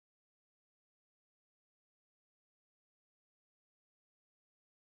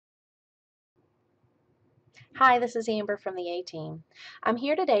Hi, this is Amber from the A-Team. I'm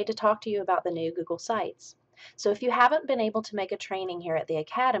here today to talk to you about the new Google Sites. So if you haven't been able to make a training here at the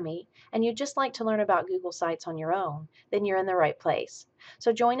Academy and you'd just like to learn about Google Sites on your own, then you're in the right place.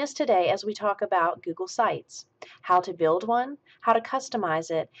 So join us today as we talk about Google Sites, how to build one, how to customize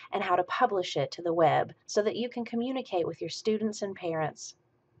it, and how to publish it to the web so that you can communicate with your students and parents.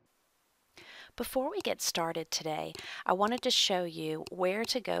 Before we get started today, I wanted to show you where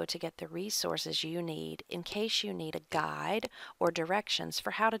to go to get the resources you need in case you need a guide or directions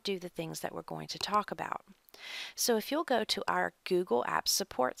for how to do the things that we're going to talk about. So if you'll go to our Google Apps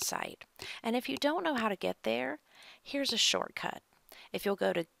support site, and if you don't know how to get there, here's a shortcut. If you'll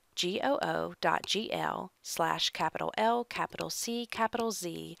go to goo.gl/capital L, capital C, capital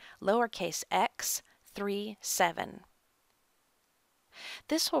Z, lowercase x, 37.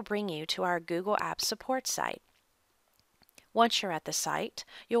 This will bring you to our Google Apps support site. Once you're at the site,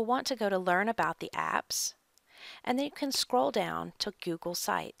 you'll want to go to Learn About the Apps, and then you can scroll down to Google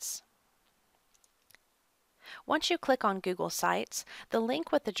Sites. Once you click on Google Sites, the link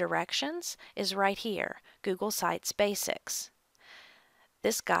with the directions is right here, Google Sites Basics.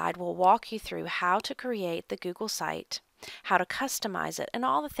 This guide will walk you through how to create the Google site, how to customize it, and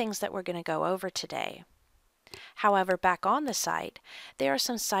all the things that we're going to go over today. However, back on the site, there are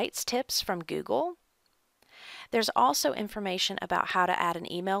some sites tips from Google. There's also information about how to add an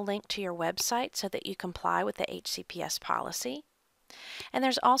email link to your website so that you comply with the HCPS policy. And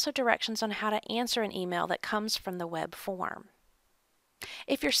there's also directions on how to answer an email that comes from the web form.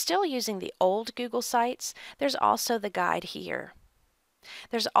 If you're still using the old Google Sites, there's also the guide here.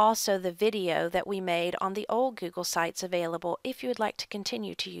 There's also the video that we made on the old Google Sites available if you would like to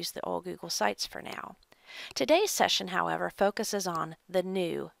continue to use the old Google Sites for now. Today's session, however, focuses on the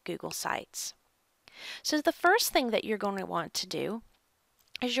new Google Sites. So the first thing that you're going to want to do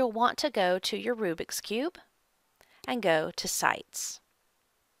is you'll want to go to your Rubik's Cube and go to Sites.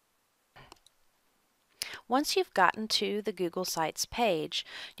 Once you've gotten to the Google Sites page,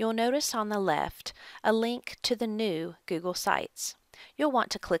 you'll notice on the left a link to the new Google Sites. You'll want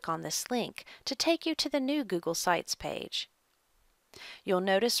to click on this link to take you to the new Google Sites page. You'll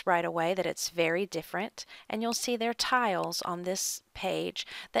notice right away that it's very different, and you'll see there are tiles on this page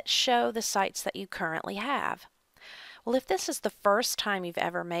that show the sites that you currently have. Well, if this is the first time you've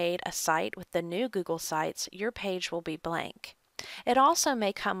ever made a site with the new Google Sites, your page will be blank. It also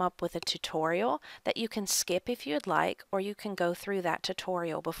may come up with a tutorial that you can skip if you'd like, or you can go through that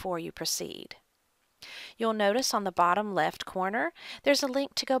tutorial before you proceed. You'll notice on the bottom left corner, there's a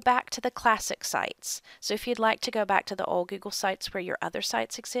link to go back to the classic sites. So if you'd like to go back to the old Google Sites where your other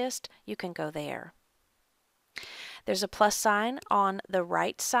sites exist, you can go there. There's a plus sign on the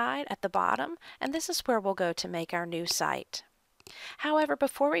right side at the bottom, and this is where we'll go to make our new site. However,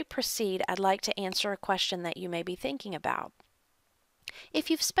 before we proceed, I'd like to answer a question that you may be thinking about.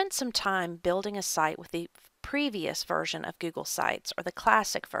 If you've spent some time building a site with the previous version of Google Sites or the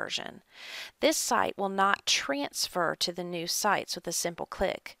classic version, this site will not transfer to the new sites with a simple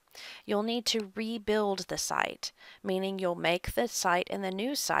click. You'll need to rebuild the site, meaning you'll make the site in the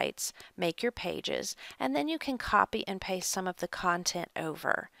new sites, make your pages, and then you can copy and paste some of the content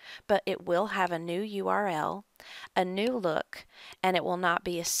over. But it will have a new URL, a new look, and it will not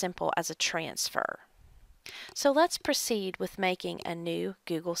be as simple as a transfer. So let's proceed with making a new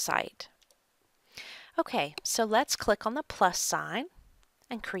Google site. Okay, so let's click on the plus sign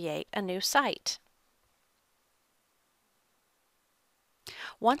and create a new site.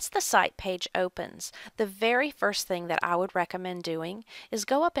 Once the site page opens, the very first thing that I would recommend doing is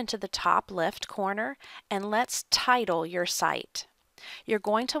go up into the top left corner and let's title your site. You're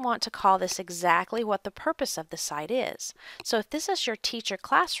going to want to call this exactly what the purpose of the site is. So if this is your teacher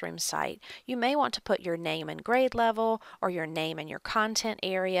classroom site, you may want to put your name and grade level or your name and your content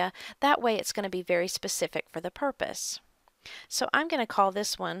area. That way it's going to be very specific for the purpose. So I'm going to call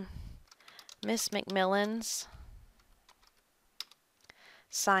this one Miss McMillan's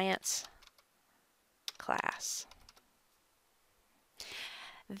Science Class.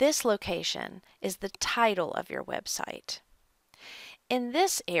 This location is the title of your website. In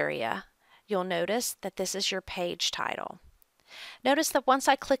this area, you'll notice that this is your page title. Notice that once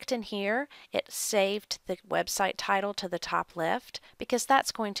I clicked in here, it saved the website title to the top left because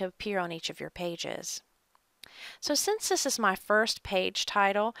that's going to appear on each of your pages. So since this is my first page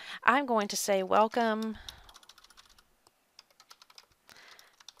title, I'm going to say Welcome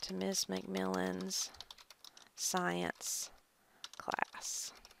to Ms. McMillan's Science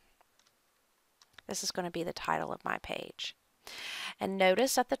Class. This is going to be the title of my page. And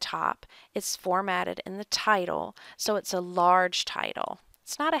notice at the top it's formatted in the title, so it's a large title.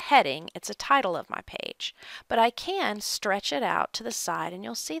 It's not a heading, it's a title of my page, but I can stretch it out to the side and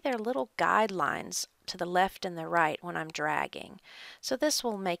you'll see there are little guidelines to the left and the right when I'm dragging. So this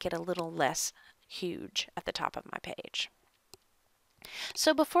will make it a little less huge at the top of my page.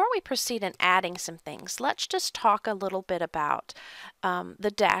 So before we proceed in adding some things, let's just talk a little bit about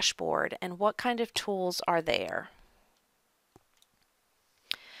the dashboard and what kind of tools are there.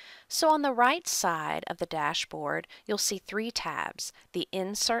 So on the right side of the dashboard, you'll see 3 tabs. The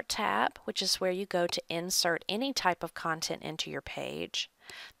Insert tab, which is where you go to insert any type of content into your page.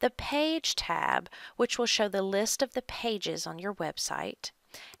 The Page tab, which will show the list of the pages on your website.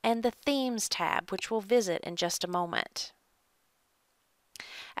 And the Themes tab, which we'll visit in just a moment.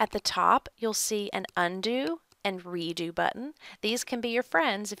 At the top, you'll see an Undo and Redo button. These can be your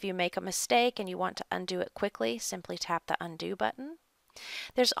friends. If you make a mistake and you want to undo it quickly, simply tap the Undo button.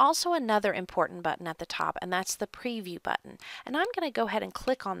 There's also another important button at the top, and that's the Preview button. And I'm going to go ahead and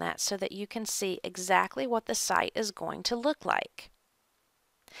click on that so that you can see exactly what the site is going to look like.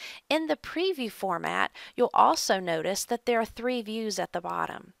 In the Preview format, you'll also notice that there are 3 views at the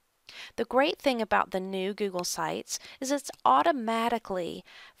bottom. The great thing about the new Google Sites is it's automatically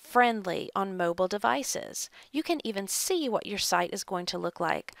friendly on mobile devices. You can even see what your site is going to look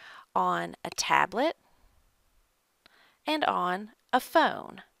like on a tablet and on a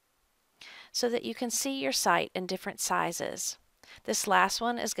phone, so that you can see your site in different sizes. This last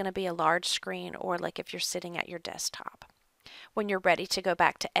one is going to be a large screen, or like if you're sitting at your desktop. When you're ready to go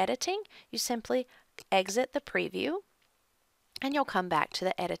back to editing, you simply exit the preview and you'll come back to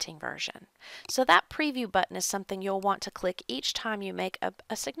the editing version. So that preview button is something you'll want to click each time you make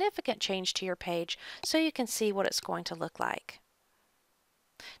a significant change to your page so you can see what it's going to look like.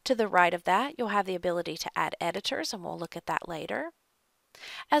 To the right of that, you'll have the ability to add editors, and we'll look at that later.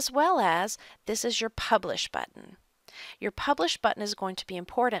 As well as, this is your Publish button. Your Publish button is going to be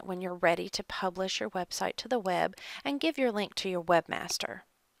important when you're ready to publish your website to the web and give your link to your webmaster.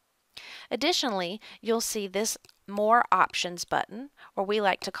 Additionally, you'll see this More Options button, or we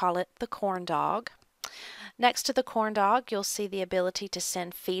like to call it the corn dog. Next to the corn dog, you'll see the ability to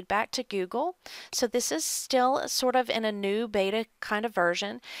send feedback to Google. So this is still sort of in a new beta kind of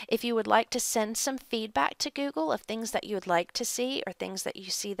version. If you would like to send some feedback to Google of things that you would like to see or things that you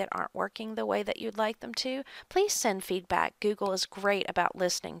see that aren't working the way that you'd like them to, please send feedback. Google is great about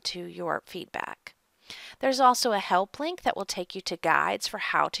listening to your feedback. There's also a help link that will take you to guides for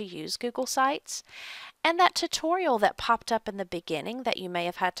how to use Google Sites. And that tutorial that popped up in the beginning that you may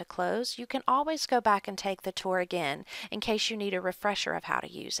have had to close, you can always go back and take the tour again in case you need a refresher of how to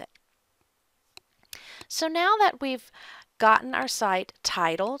use it. So now that we've gotten our site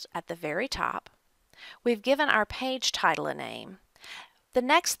titled at the very top, we've given our page title a name, the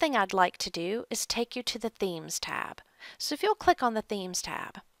next thing I'd like to do is take you to the Themes tab. So if you'll click on the Themes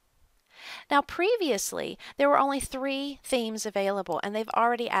tab. Now previously there were only 3 themes available, and they've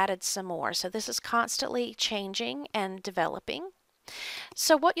already added some more, so this is constantly changing and developing.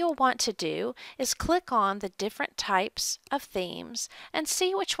 So what you'll want to do is click on the different types of themes and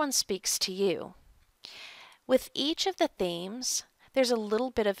see which one speaks to you. With each of the themes, there's a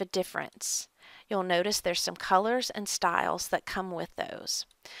little bit of a difference. You'll notice there's some colors and styles that come with those.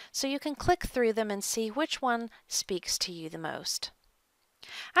 So you can click through them and see which one speaks to you the most.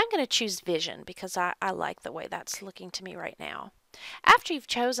 I'm going to choose Vision because I like the way that's looking to me right now. After you've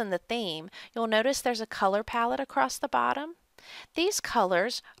chosen the theme, you'll notice there's a color palette across the bottom. These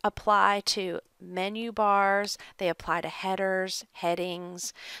colors apply to menu bars, they apply to headers,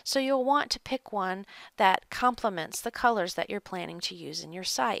 headings, so you'll want to pick one that complements the colors that you're planning to use in your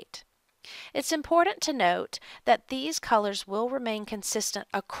site. It's important to note that these colors will remain consistent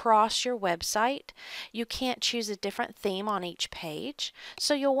across your website. You can't choose a different theme on each page,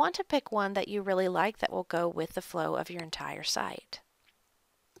 so you'll want to pick one that you really like that will go with the flow of your entire site.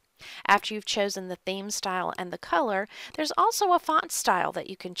 After you've chosen the theme style and the color, there's also a font style that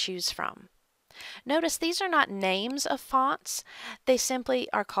you can choose from. Notice these are not names of fonts. They simply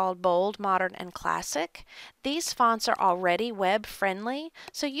are called Bold, Modern, and Classic. These fonts are already web friendly,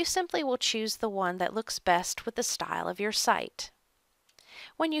 so you simply will choose the one that looks best with the style of your site.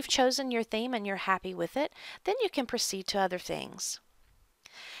 When you've chosen your theme and you're happy with it, then you can proceed to other things.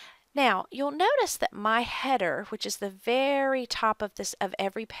 Now, you'll notice that my header, which is the very top of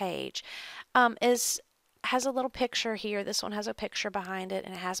every page, has a little picture here. This one has a picture behind it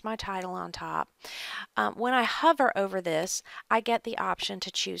and it has my title on top. When I hover over this, I get the option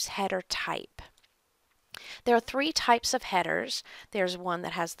to choose header type. There are 3 types of headers. There's one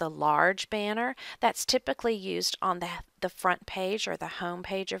that has the large banner. That's typically used on the front page or the home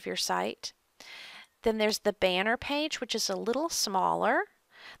page of your site. Then there's the banner page, which is a little smaller.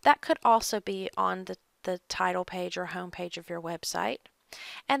 That could also be on the title page or home page of your website.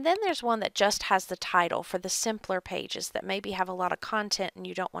 And then there's one that just has the title for the simpler pages that maybe have a lot of content and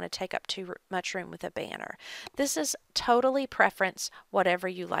you don't want to take up too much room with a banner. This is totally preference, whatever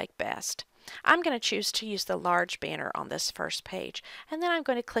you like best. I'm going to choose to use the large banner on this first page, and then I'm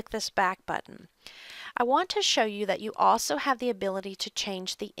going to click this back button. I want to show you that you also have the ability to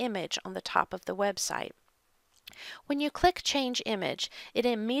change the image on the top of the website. When you click Change Image, it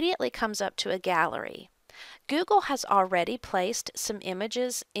immediately comes up to a gallery. Google has already placed some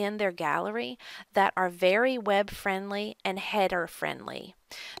images in their gallery that are very web-friendly and header-friendly.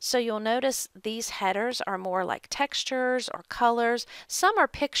 So you'll notice these headers are more like textures or colors. Some are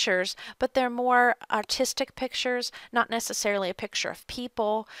pictures, but they're more artistic pictures, not necessarily a picture of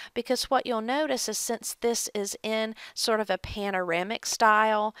people, because what you'll notice is since this is in sort of a panoramic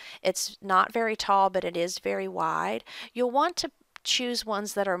style, it's not very tall, but it is very wide, you'll want to choose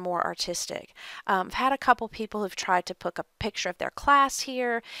ones that are more artistic. I've had a couple people who've tried to put a picture of their class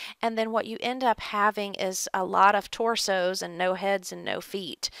here, and then what you end up having is a lot of torsos and no heads and no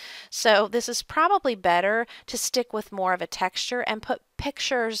feet. So this is probably better to stick with more of a texture and put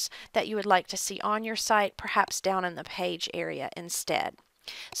pictures that you would like to see on your site, perhaps down in the page area instead.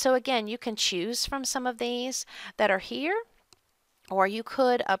 So again, you can choose from some of these that are here, or you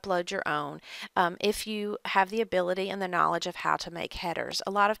could upload your own if you have the ability and the knowledge of how to make headers.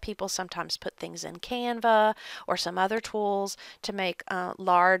 A lot of people sometimes put things in Canva or some other tools to make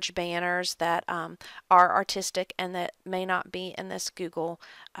large banners that are artistic and that may not be in this Google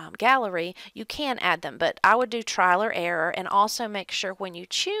gallery. You can add them, but I would do trial or error, and also make sure when you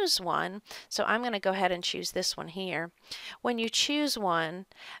choose one, so I'm going to go ahead and choose this one here. When you choose one,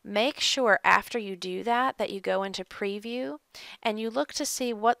 make sure after you do that that you go into preview and you look to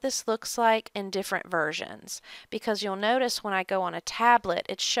see what this looks like in different versions, because you'll notice when I go on a tablet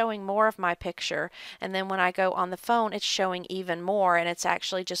it's showing more of my picture, and then when I go on the phone it's showing even more, and it's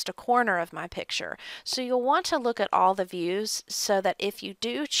actually just a corner of my picture. So you'll want to look at all the views so that if you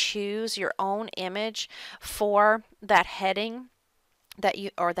do choose your own image for that heading that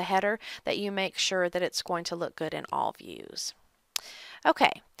you, or the header, that you make sure that it's going to look good in all views.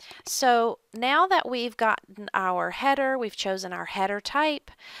 Okay, so now that we've gotten our header, we've chosen our header type,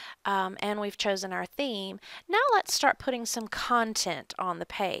 and we've chosen our theme, now let's start putting some content on the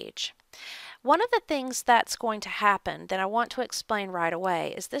page. One of the things that's going to happen that I want to explain right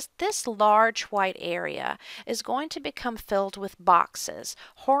away is this large white area is going to become filled with boxes,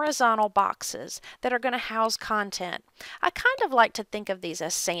 horizontal boxes that are going to house content. I kind of like to think of these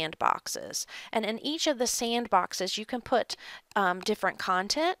as sandboxes, and in each of the sandboxes you can put different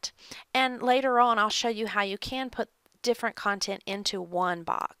content, and later on I'll show you how you can put different content into one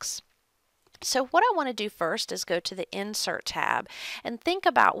box. So what I want to do first is go to the Insert tab and think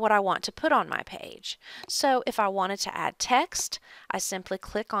about what I want to put on my page. So if I wanted to add text, I simply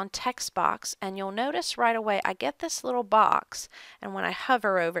click on Text Box, and you'll notice right away I get this little box, and when I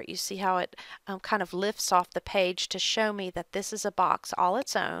hover over it you see how it kind of lifts off the page to show me that this is a box all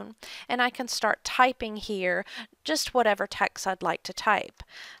its own, and I can start typing here just whatever text I'd like to type.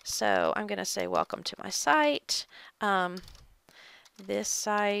 So I'm going to say welcome to my site. This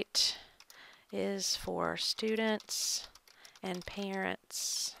site is for students and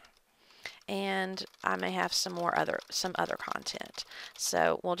parents, and I may have some other content.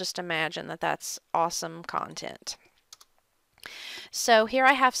 So we'll just imagine that that's awesome content. So here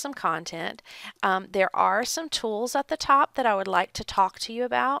I have some content. There are some tools at the top that I would like to talk to you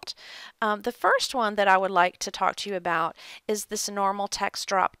about. The first one that I would like to talk to you about is this normal text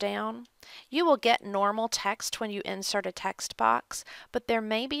drop down. You will get normal text when you insert a text box, but there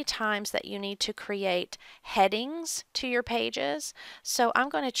may be times that you need to create headings to your pages. So I'm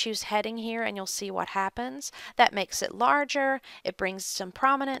going to choose heading here, and you'll see what happens. That makes it larger, it brings some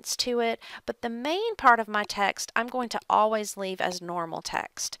prominence to it, but the main part of my text I'm going to always leave as normal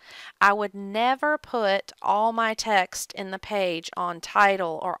text. I would never put all my text in the page on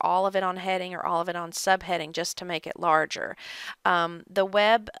title, or all of it on heading, or all of it on subheading just to make it larger. The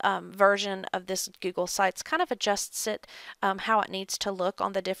web version of this Google Sites kind of adjusts it how it needs to look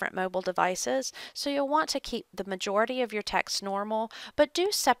on the different mobile devices. So you'll want to keep the majority of your text normal, but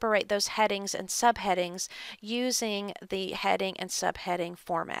do separate those headings and subheadings using the heading and subheading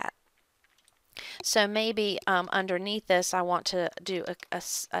format. So maybe underneath this I want to do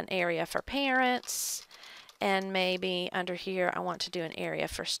an area for parents, and maybe under here I want to do an area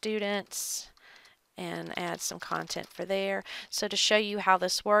for students and add some content for there. So to show you how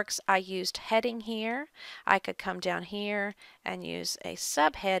this works, I used heading here. I could come down here and use a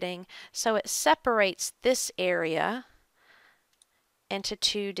subheading, so it separates this area into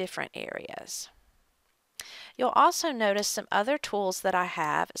two different areas. You'll also notice some other tools that I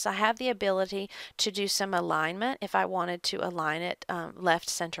have is I have the ability to do some alignment if I wanted to align it left,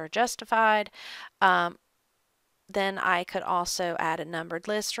 center, justified. Then I could also add a numbered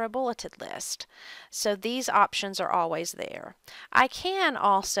list or a bulleted list. So these options are always there. I can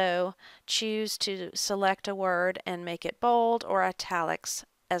also choose to select a word and make it bold or italics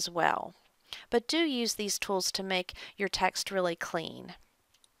as well. But do use these tools to make your text really clean.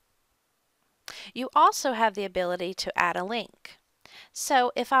 You also have the ability to add a link.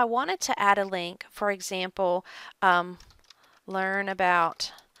 So if I wanted to add a link, for example, learn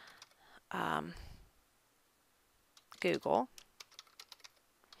about Google,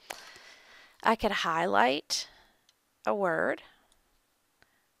 I could highlight a word,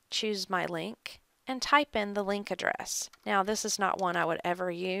 choose my link, and type in the link address. Now this is not one I would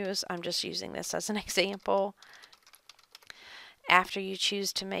ever use. I'm just using this as an example. After you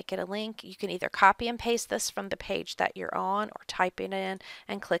choose to make it a link, you can either copy and paste this from the page that you're on or type it in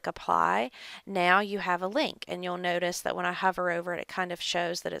and click apply. Now you have a link, and you'll notice that when I hover over it, it kind of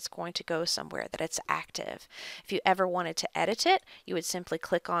shows that it's going to go somewhere, that it's active. If you ever wanted to edit it, you would simply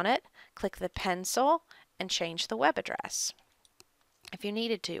click on it, click the pencil, and change the web address if you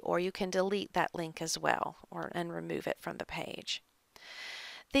needed to, or you can delete that link as well and remove it from the page.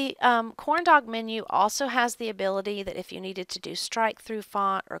 The CornDog menu also has the ability that if you needed to do strike through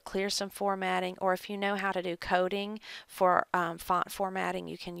font or clear some formatting, or if you know how to do coding for font formatting,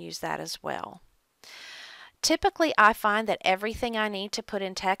 you can use that as well. Typically, I find that everything I need to put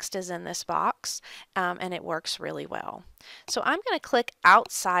in text is in this box, and it works really well. So I'm going to click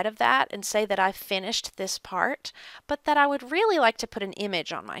outside of that and say that I've finished this part, but that I would really like to put an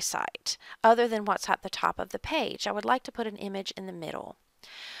image on my site. Other than what's at the top of the page, I would like to put an image in the middle.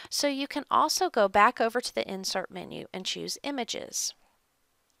 So you can also go back over to the Insert menu and choose Images.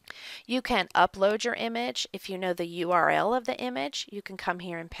 You can upload your image. If you know the URL of the image, you can come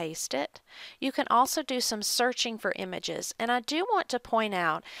here and paste it. You can also do some searching for images. And I do want to point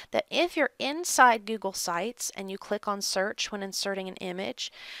out that if you're inside Google Sites and you click on search when inserting an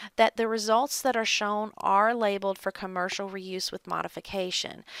image, that the results that are shown are labeled for commercial reuse with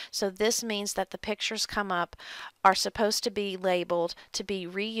modification. So this means that the pictures come up are supposed to be labeled to be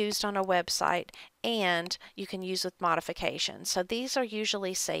reused on a website, and you can use with modifications. So these are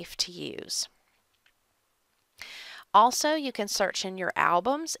usually safe to use. Also, you can search in your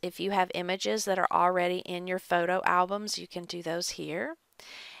albums. If you have images that are already in your photo albums, you can do those here.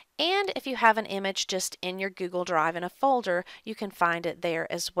 And if you have an image just in your Google Drive in a folder, you can find it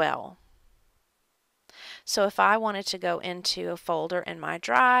there as well. So if I wanted to go into a folder in my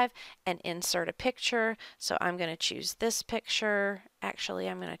drive and insert a picture, so I'm going to choose this picture. Actually,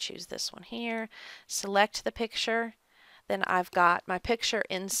 I'm going to choose this one here. Select the picture. Then I've got my picture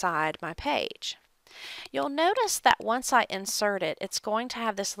inside my page. You'll notice that once I insert it, it's going to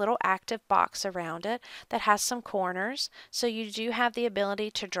have this little active box around it that has some corners. So you do have the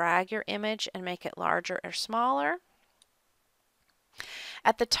ability to drag your image and make it larger or smaller.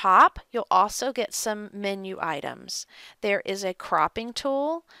 At the top, you'll also get some menu items. There is a cropping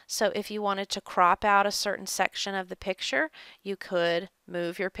tool, so if you wanted to crop out a certain section of the picture, you could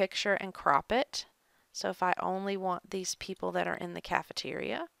move your picture and crop it. So if I only want these people that are in the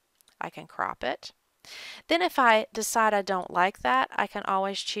cafeteria, I can crop it. Then if I decide I don't like that, I can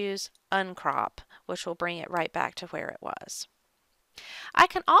always choose uncrop, which will bring it right back to where it was. I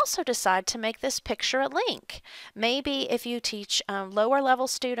can also decide to make this picture a link. Maybe if you teach lower level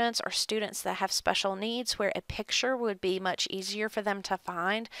students or students that have special needs where a picture would be much easier for them to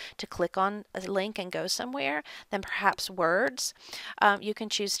find, to click on a link and go somewhere than perhaps words, you can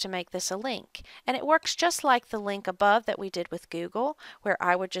choose to make this a link. And it works just like the link above that we did with Google, where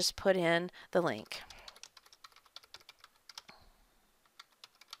I would just put in the link.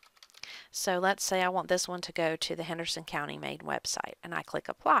 So let's say I want this one to go to the Henderson County main website, and I click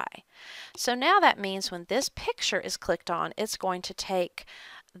apply. So now that means when this picture is clicked on, it's going to take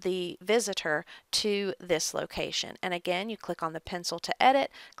the visitor to this location. And again, you click on the pencil to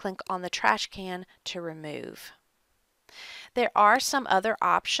edit, click on the trash can to remove. There are some other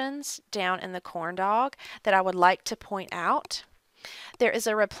options down in the CornDog that I would like to point out. There is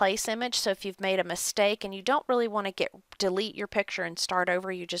a replace image, so if you've made a mistake and you don't really want to delete your picture and start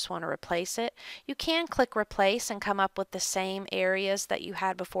over, you just want to replace it, you can click replace and come up with the same areas that you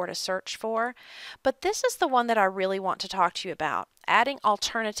had before to search for. But this is the one that I really want to talk to you about, adding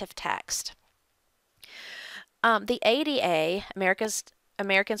alternative text. The ADA, America's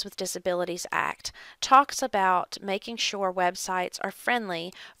Americans with Disabilities Act talks about making sure websites are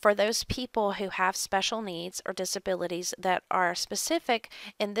friendly for those people who have special needs or disabilities that are specific,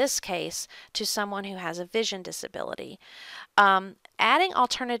 in this case, to someone who has a vision disability. Adding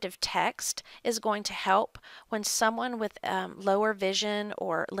alternative text is going to help when someone with lower vision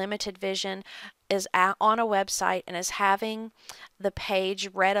or limited vision is on a website and is having the page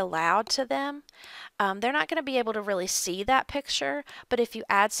read aloud to them. They're not going to be able to really see that picture, but if you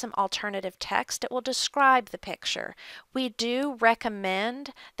add some alternative text, it will describe the picture. We do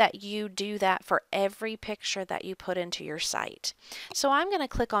recommend that you do that for every picture that you put into your site. So I'm going to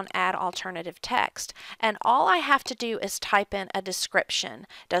click on Add Alternative Text, and all I have to do is type in a description.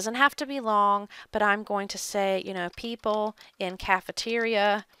 Doesn't have to be long, but I'm going to say, people in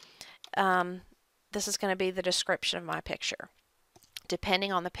cafeteria. This is going to be the description of my picture.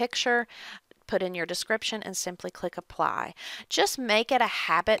 Depending on the picture, put in your description and simply click apply. Just make it a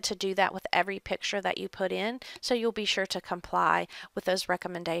habit to do that with every picture that you put in, so you'll be sure to comply with those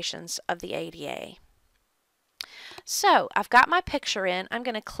recommendations of the ADA. So I've got my picture in. I'm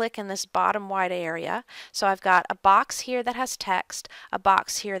going to click in this bottom white area. So I've got a box here that has text, a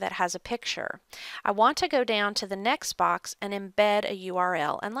box here that has a picture. I want to go down to the next box and embed a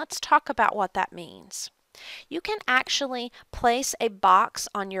URL, and let's talk about what that means. You can actually place a box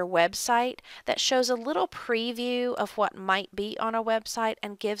on your website that shows a little preview of what might be on a website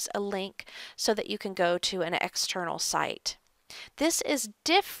and gives a link so that you can go to an external site. This is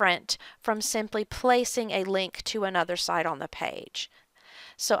different from simply placing a link to another site on the page.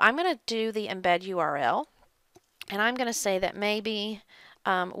 So I'm going to do the embed URL, and I'm going to say that maybe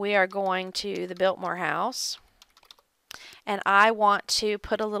we are going to the Biltmore House. And I want to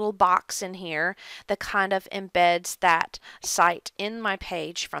put a little box in here that kind of embeds that site in my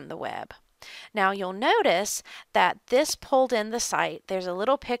page from the web. Now you'll notice that this pulled in the site. There's a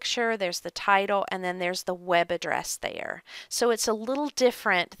little picture, there's the title, and then there's the web address there. So it's a little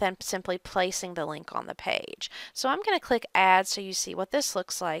different than simply placing the link on the page. So I'm going to click Add so you see what this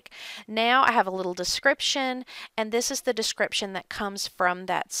looks like. Now I have a little description, and this is the description that comes from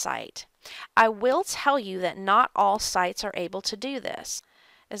that site. I will tell you that not all sites are able to do this,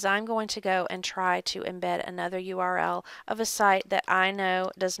 as I'm going to go and try to embed another URL of a site that I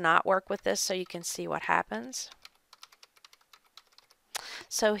know does not work with this, so you can see what happens.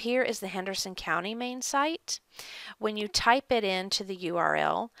 So here is the Henderson County main site. When you type it into the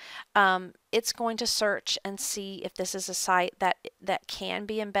URL, it's going to search and see if this is a site that can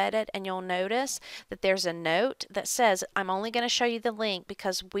be embedded, and you'll notice that there's a note that says, I'm only going to show you the link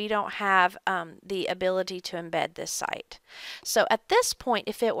because we don't have the ability to embed this site. So at this point,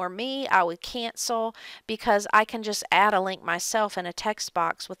 if it were me, I would cancel, because I can just add a link myself in a text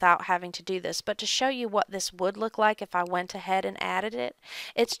box without having to do this. But to show you what this would look like if I went ahead and added it,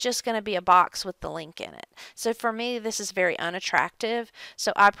 it's just going to be a box with the link in it. So for me, this is very unattractive,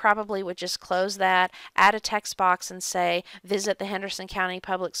 so I probably would just close that, add a text box and say, visit the Henderson County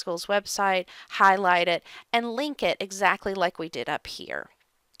Public Schools website, highlight it, and link it exactly like we did up here.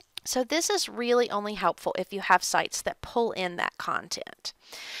 So this is really only helpful if you have sites that pull in that content.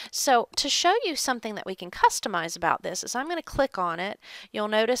 So to show you something that we can customize about this is I'm going to click on it. You'll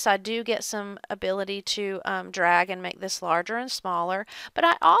notice I do get some ability to drag and make this larger and smaller, but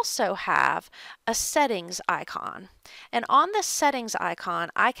I also have a settings icon. And on the settings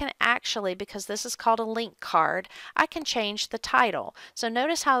icon, I can actually, because this is called a link card, I can change the title. So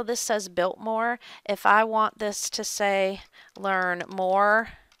notice how this says Biltmore. If I want this to say, learn more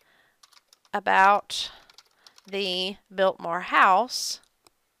about the Biltmore House,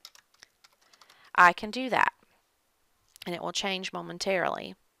 I can do that, and it will change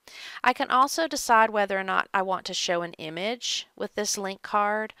momentarily. I can also decide whether or not I want to show an image with this link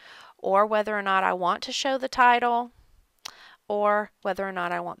card, or whether or not I want to show the title, or whether or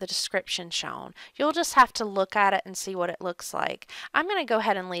not I want the description shown. You'll just have to look at it and see what it looks like. I'm going to go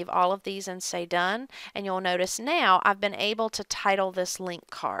ahead and leave all of these and say done, and you'll notice now I've been able to title this link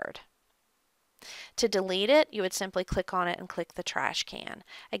card. To delete it, you would simply click on it and click the trash can.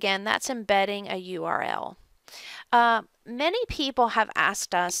 Again, that's embedding a URL. Many people have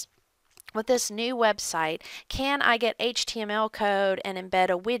asked us, with this new website, can I get HTML code and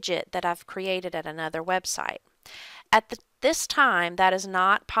embed a widget that I've created at another website? At this time, that is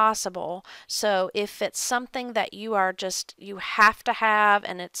not possible. So if it's something that you have to have,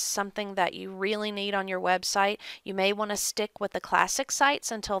 and it's something that you really need on your website, you may want to stick with the classic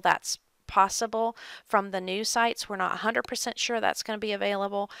sites until that's possible. From the new sites, we're not 100% sure that's going to be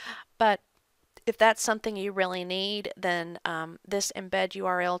available, but if that's something you really need, then this embed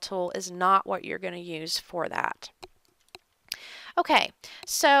URL tool is not what you're going to use for that. Okay,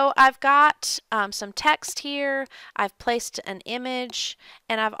 so I've got some text here, I've placed an image,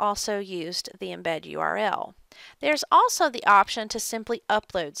 and I've also used the embed URL. There's also the option to simply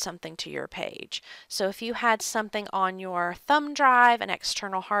upload something to your page. So if you had something on your thumb drive, an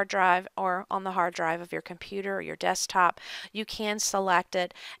external hard drive, or on the hard drive of your computer or your desktop, you can select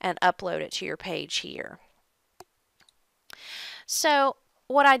it and upload it to your page here. So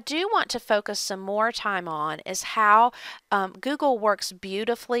what I do want to focus some more time on is how Google works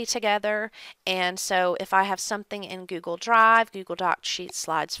beautifully together. And so if I have something in Google Drive, Google Docs, Sheets,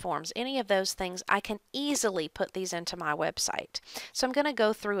 Slides, Forms, any of those things, I can easily put these into my website. So I'm going to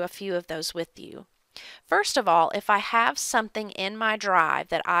go through a few of those with you. First of all, if I have something in my Drive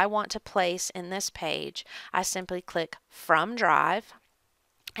that I want to place in this page, I simply click From Drive,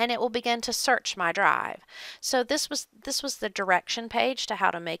 and it will begin to search my drive. So this was the direction page to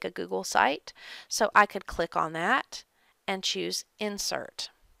how to make a Google site. So I could click on that and choose Insert.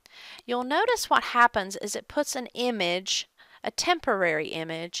 You'll notice what happens is it puts an image, a temporary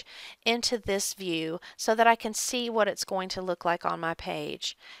image, into this view so that I can see what it's going to look like on my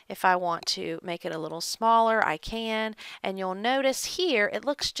page. If I want to make it a little smaller, I can, and you'll notice here it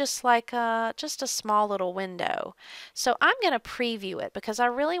looks just like just a small little window. So I'm going to preview it because I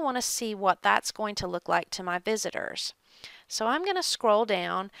really want to see what that's going to look like to my visitors. So I'm going to scroll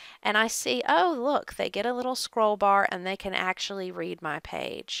down and I see, oh look, they get a little scroll bar and they can actually read my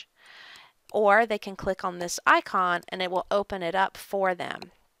page. Or they can click on this icon and it will open it up for them.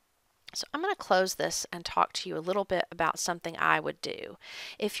 So I'm going to close this and talk to you a little bit about something I would do.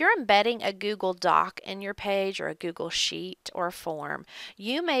 If you're embedding a Google Doc in your page or a Google Sheet or a form,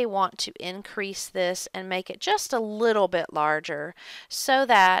 you may want to increase this and make it just a little bit larger so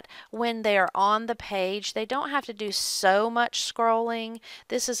that when they're on the page, they don't have to do so much scrolling.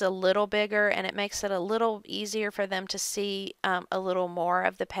 This is a little bigger and it makes it a little easier for them to see a little more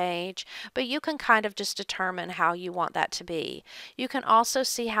of the page, but you can kind of just determine how you want that to be. You can also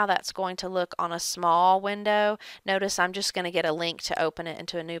see how that's going to look on a small window. Notice I'm just going to get a link to open it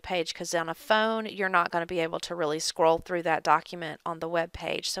into a new page because on a phone you're not going to be able to really scroll through that document on the web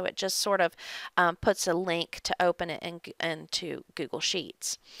page. So it just sort of puts a link to open it into Google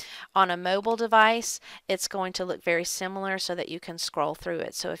Sheets. On a mobile device, it's going to look very similar so that you can scroll through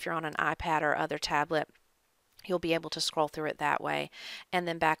it. So if you're on an iPad or other tablet, you'll be able to scroll through it that way. And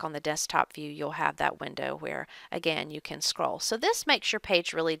then back on the desktop view, you'll have that window where, again, you can scroll. So this makes your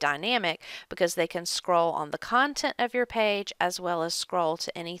page really dynamic because they can scroll on the content of your page as well as scroll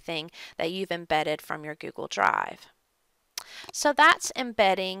to anything that you've embedded from your Google Drive. So that's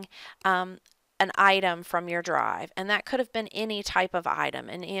embedding an item from your drive, and that could have been any type of item,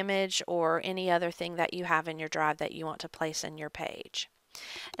 an image or any other thing that you have in your drive that you want to place in your page.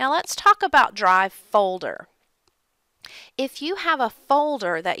 Now let's talk about Drive Folder. If you have a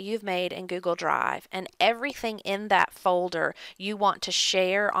folder that you've made in Google Drive and everything in that folder you want to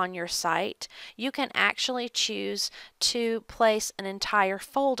share on your site, you can actually choose to place an entire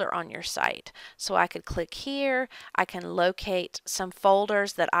folder on your site. So I could click here, I can locate some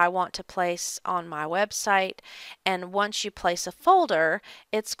folders that I want to place on my website, and once you place a folder,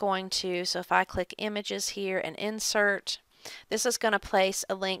 it's going to, so if I click images here and insert, this is going to place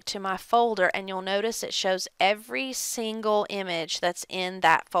a link to my folder, and you'll notice it shows every single image that's in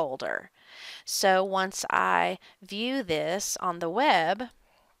that folder. So once I view this on the web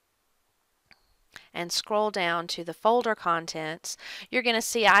and scroll down to the folder contents, you're going to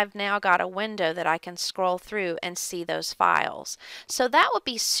see I've now got a window that I can scroll through and see those files. So that would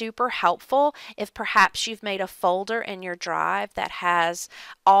be super helpful if perhaps you've made a folder in your drive that has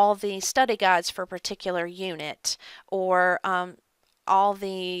all the study guides for a particular unit, or all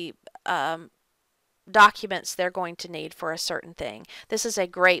the documents they're going to need for a certain thing. This is a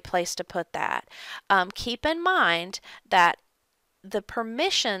great place to put that. Keep in mind that the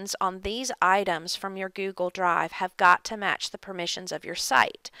permissions on these items from your Google Drive have got to match the permissions of your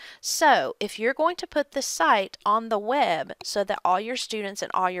site. So if you're going to put the site on the web so that all your students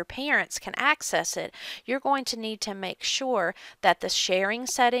and all your parents can access it, you're going to need to make sure that the sharing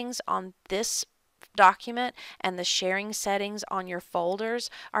settings on this document and the sharing settings on your folders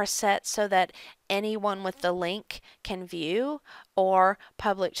are set so that anyone with the link can view or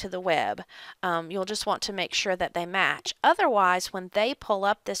public to the web. You'll just want to make sure that they match. Otherwise, when they pull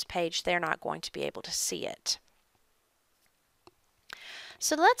up this page, they're not going to be able to see it.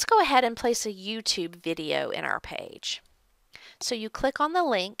 So let's go ahead and place a YouTube video in our page. So you click on the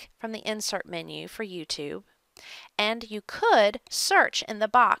link from the insert menu for YouTube, and you could search in the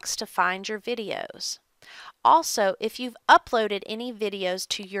box to find your videos. Also, if you've uploaded any videos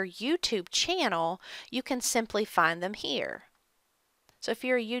to your YouTube channel, you can simply find them here. So if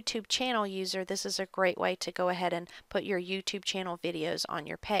you're a YouTube channel user, this is a great way to go ahead and put your YouTube channel videos on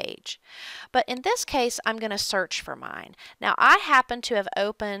your page. But in this case, I'm going to search for mine. Now, I happen to have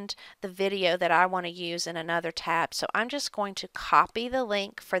opened the video that I want to use in another tab, so I'm just going to copy the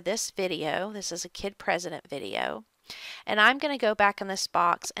link for this video. This is a Kid President video. And I'm going to go back in this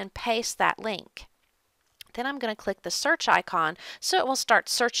box and paste that link. Then I'm going to click the search icon so it will start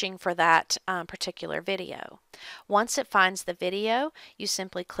searching for that particular video. Once it finds the video, you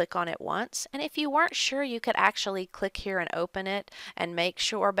simply click on it once, and if you weren't sure, you could actually click here and open it and make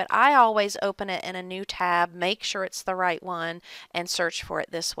sure, but I always open it in a new tab, make sure it's the right one, and search for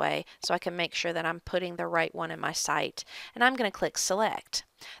it this way so I can make sure that I'm putting the right one in my site. And I'm going to click select.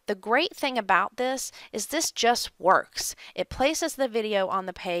 The great thing about this is this just works. It places the video on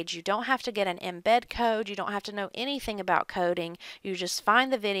the page. You don't have to get an embed code. You don't have to know anything about coding. You just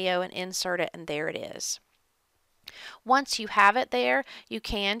find the video and insert it, and there it is. Once you have it there, you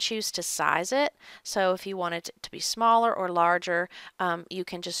can choose to size it. So if you want it to be smaller or larger, you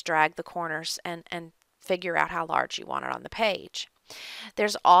can just drag the corners and figure out how large you want it on the page.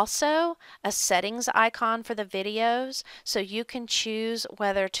 There's also a settings icon for the videos, so you can choose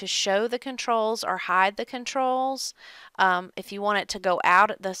whether to show the controls or hide the controls. If you want it to go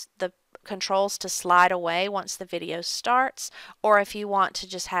out, the controls to slide away once the video starts, or if you want to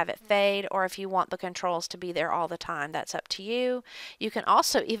just have it fade, or if you want the controls to be there all the time, that's up to you. You can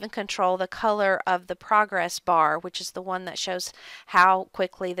also even control the color of the progress bar, which is the one that shows how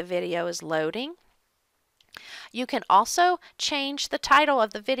quickly the video is loading. You can also change the title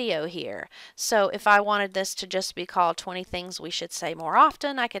of the video here. So if I wanted this to just be called 20 Things We Should Say More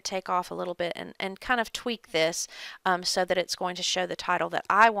Often, I could take off a little bit and kind of tweak this so that it's going to show the title that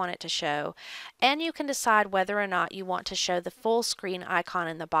I want it to show. And you can decide whether or not you want to show the full screen icon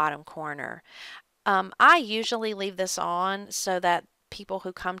in the bottom corner. I usually leave this on so that people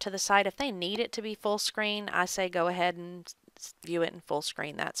who come to the site, if they need it to be full screen, I say go ahead and view it in full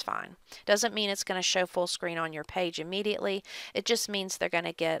screen. That's fine. Doesn't mean it's going to show full screen on your page immediately. It just means they're going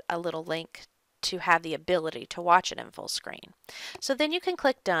to get a little link to have the ability to watch it in full screen. So then you can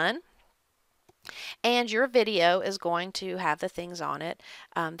click done, and your video is going to have the things on it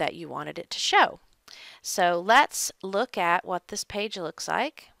that you wanted it to show. So let's look at what this page looks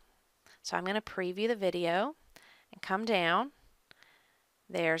like. So I'm going to preview the video and come down.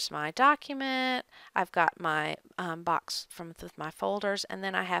 There's my document. I've got my box with my folders, and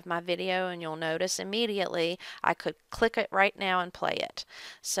then I have my video, and you'll notice immediately I could click it right now and play it.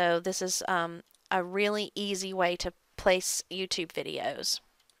 So this is a really easy way to place YouTube videos.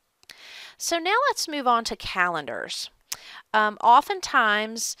 So now let's move on to calendars.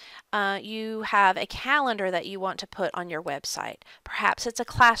 Oftentimes you have a calendar that you want to put on your website. Perhaps it's a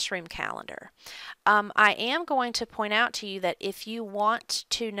classroom calendar. I am going to point out to you that if you want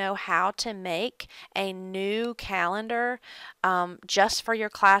to know how to make a new calendar just for your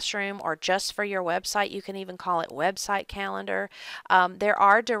classroom or just for your website, you can even call it website calendar. There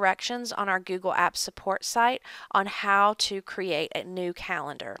are directions on our Google Apps support site on how to create a new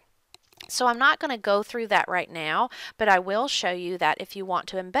calendar. So I'm not going to go through that right now, but I will show you that if you want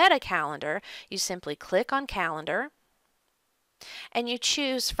to embed a calendar, you simply click on Calendar, and you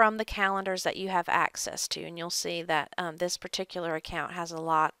choose from the calendars that you have access to, and you'll see that this particular account has a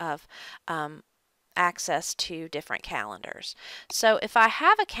lot of access to different calendars. So if I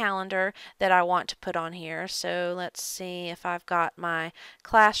have a calendar that I want to put on here, so let's see if I've got my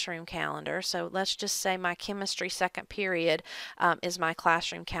classroom calendar. So let's just say my chemistry second period is my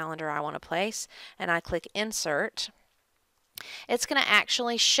classroom calendar I want to place, and I click Insert. It's going to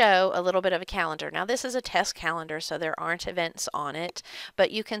actually show a little bit of a calendar. Now this is a test calendar, so there aren't events on it,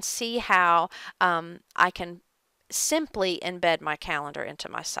 but you can see how I can simply embed my calendar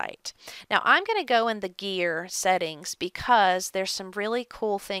into my site. Now I'm going to go in the gear settings because there's some really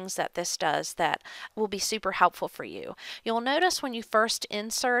cool things that this does that will be super helpful for you. You'll notice when you first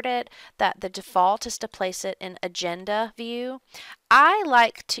insert it that the default is to place it in agenda view. I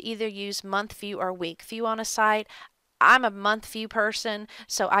like to either use month view or week view on a site. I'm a month view person,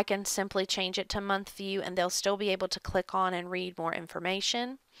 so I can simply change it to month view and they'll still be able to click on and read more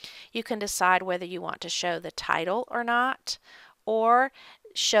information. You can decide whether you want to show the title or not, or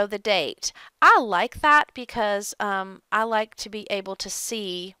show the date. I like that because I like to be able to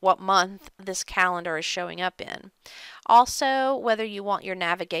see what month this calendar is showing up in. Also, whether you want your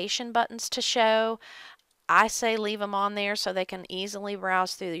navigation buttons to show, I say leave them on there so they can easily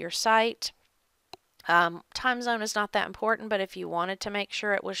browse through your site. Time zone is not that important, but if you wanted to make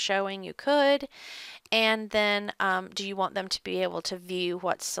sure it was showing, you could. And then do you want them to be able to view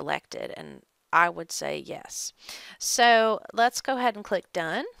what's selected? And I would say yes. So let's go ahead and click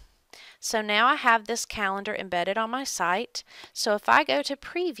Done. So now I have this calendar embedded on my site. So if I go to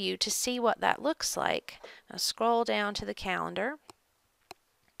preview to see what that looks like, I'll scroll down to the calendar.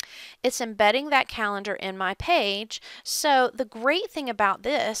 It's embedding that calendar in my page. So the great thing about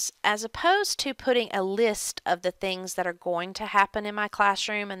this, as opposed to putting a list of the things that are going to happen in my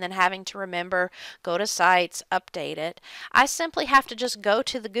classroom and then having to remember, go to sites, update it, I simply have to just go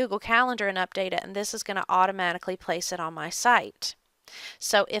to the Google Calendar and update it, and this is going to automatically place it on my site.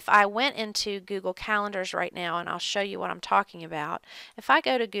 So if I went into Google Calendars right now, and I'll show you what I'm talking about, if I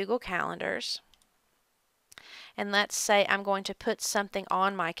go to Google Calendars, and let's say I'm going to put something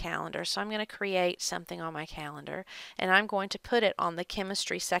on my calendar. So I'm going to create something on my calendar, and I'm going to put it on the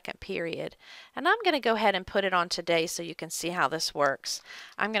chemistry second period. And I'm going to go ahead and put it on today so you can see how this works.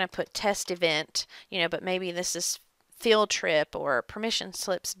 I'm going to put test event, but maybe this is field trip or permission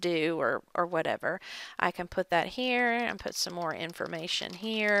slips due or whatever. I can put that here and put some more information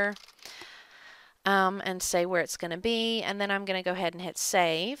here and say where it's going to be. And then I'm going to go ahead and hit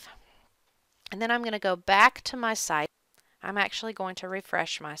save. And then I'm going to go back to my site. I'm actually going to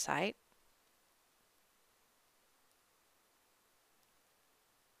refresh my site.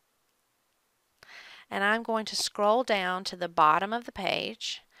 And I'm going to scroll down to the bottom of the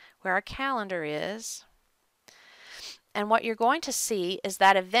page where our calendar is. And what you're going to see is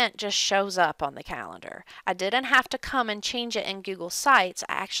that event just shows up on the calendar. I didn't have to come and change it in Google Sites.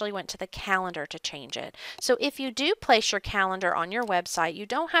 I actually went to the calendar to change it. So if you do place your calendar on your website, you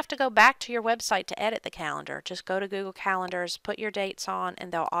don't have to go back to your website to edit the calendar. Just go to Google Calendars, put your dates on,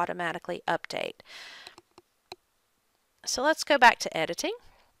 and they'll automatically update. So let's go back to editing.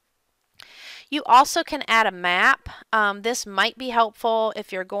 You also can add a map. This might be helpful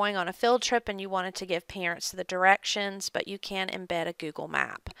if you're going on a field trip and you wanted to give parents the directions, but you can embed a Google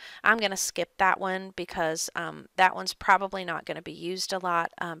map. I'm going to skip that one because that one's probably not going to be used a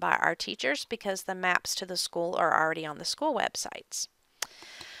lot by our teachers because the maps to the school are already on the school websites.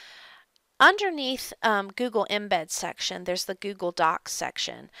 Underneath Google Embed section, there's the Google Docs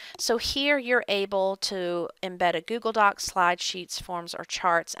section. So here you're able to embed a Google Docs, slide sheets, forms, or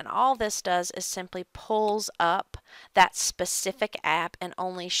charts, and all this does is simply pulls up that specific app and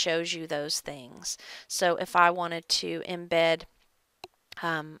only shows you those things. So if I wanted to embed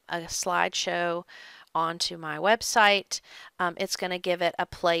a slideshow onto my website, it's going to give it a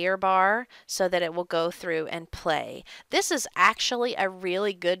player bar so that it will go through and play. This is actually a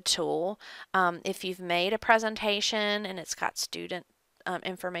really good tool if you've made a presentation and it's got student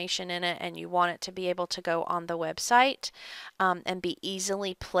information in it and you want it to be able to go on the website and be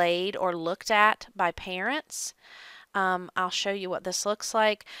easily played or looked at by parents. I'll show you what this looks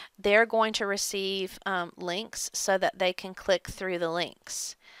like. They're going to receive links so that they can click through the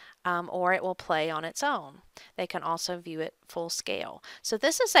links. Or it will play on its own. They can also view it full scale. So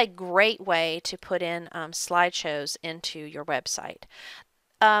this is a great way to put in slideshows into your website.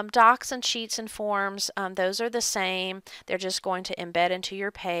 Docs and sheets and forms, those are the same. They're just going to embed into your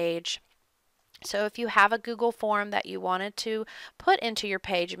page. So if you have a Google form that you wanted to put into your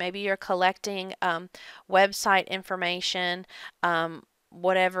page, maybe you're collecting website information,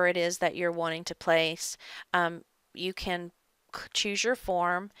 whatever it is that you're wanting to place, you can choose your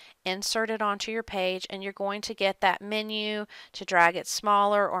form, insert it onto your page, and you're going to get that menu to drag it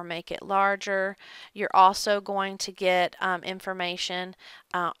smaller or make it larger. You're also going to get information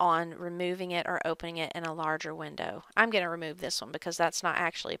on removing it or opening it in a larger window. I'm going to remove this one because that's not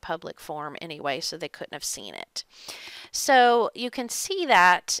actually a public form anyway, so they couldn't have seen it. So you can see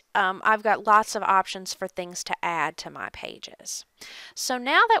that I've got lots of options for things to add to my pages. So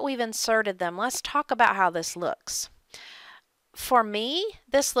now that we've inserted them, let's talk about how this looks. For me,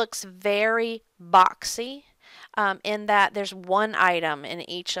 this looks very boxy in that there's one item in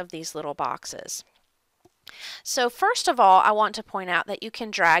each of these little boxes. So first of all, I want to point out that you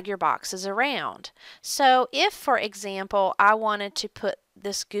can drag your boxes around. So if, for example, I wanted to put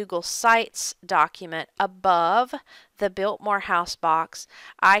this Google Sites document above the Biltmore House box,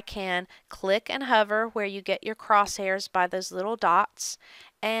 I can click and hover where you get your crosshairs by those little dots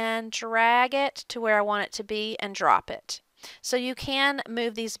and drag it to where I want it to be and drop it. So you can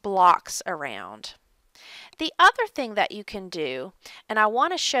move these blocks around. The other thing that you can do, and I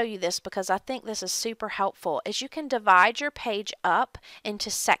want to show you this because I think this is super helpful, is you can divide your page up into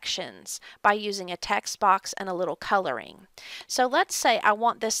sections by using a text box and a little coloring. So let's say I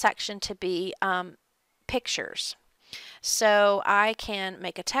want this section to be pictures. So I can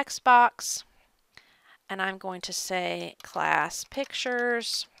make a text box and I'm going to say class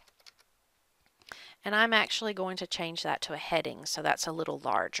pictures. And I'm actually going to change that to a heading, so that's a little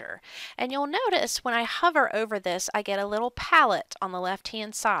larger. And you'll notice when I hover over this, I get a little palette on the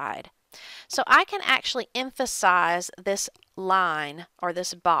left-hand side. So I can actually emphasize this line or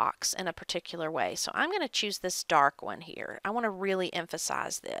this box in a particular way. So I'm going to choose this dark one here. I want to really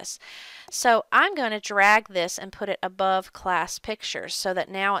emphasize this. So I'm going to drag this and put it above class pictures so that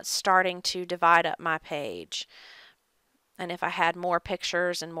now it's starting to divide up my page. And if I had more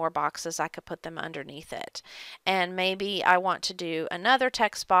pictures and more boxes, I could put them underneath it. And maybe I want to do another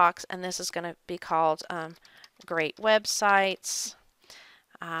text box, and this is going to be called Great Websites.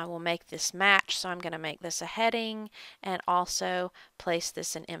 I will make this match, so I'm going to make this a heading and also place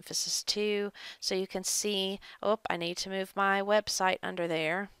this in emphasis 2. So you can see, oh, I need to move my website under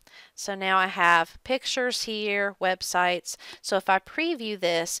there. So now I have pictures here, websites. So if I preview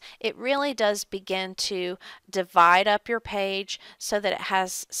this, it really does begin to divide up your page so that it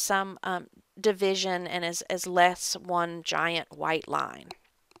has some division and is less one giant white line.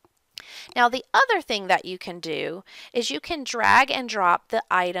 Now the other thing that you can do is you can drag and drop the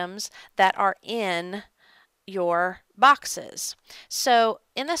items that are in your boxes. So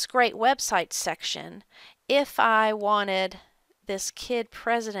in this Great Websites section, if I wanted this Kid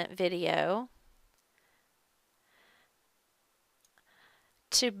President video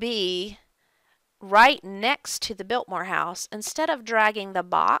to be right next to the Biltmore House, instead of dragging the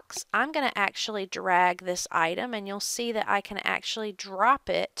box, I'm going to actually drag this item, and you'll see that I can actually drop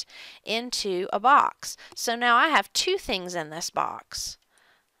it into a box. So now I have two things in this box,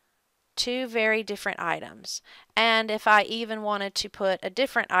 two very different items. And if I even wanted to put a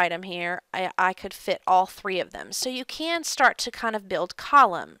different item here, I could fit all three of them. So you can start to kind of build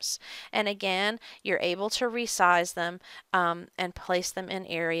columns. And again, you're able to resize them and place them in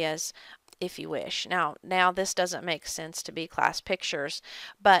areas if you wish. Now this doesn't make sense to be class pictures,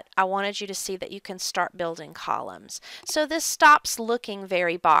 but I wanted you to see that you can start building columns. So this stops looking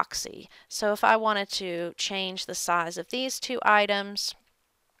very boxy. So if I wanted to change the size of these two items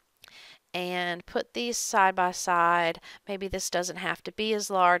and put these side by side, maybe this doesn't have to be as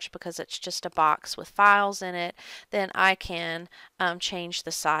large because it's just a box with files in it, then I can change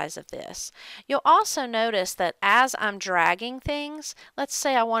the size of this. You'll also notice that as I'm dragging things, let's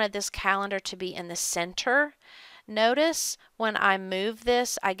say I wanted this calendar to be in the center. Notice when I move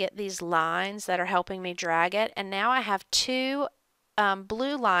this, I get these lines that are helping me drag it, and now I have two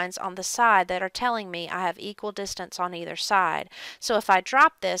blue lines on the side that are telling me I have equal distance on either side. So if I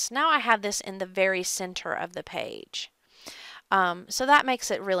drop this, now I have this in the very center of the page. So that makes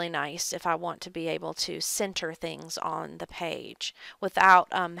it really nice if I want to be able to center things on the page without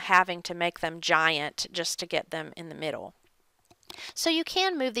having to make them giant just to get them in the middle. So you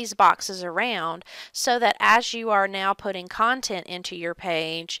can move these boxes around so that as you are now putting content into your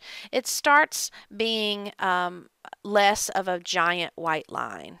page, it starts being less of a giant white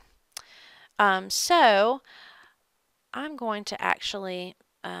line. So I'm going to actually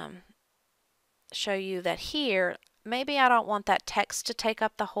show you that here, maybe I don't want that text to take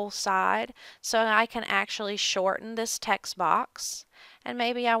up the whole side, so I can actually shorten this text box. And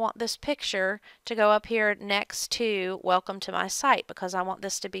maybe I want this picture to go up here next to welcome to my site because I want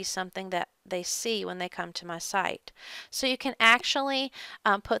this to be something that they see when they come to my site. So you can actually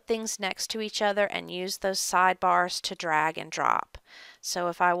put things next to each other and use those sidebars to drag and drop. So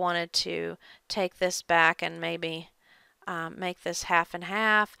if I wanted to take this back and maybe make this half and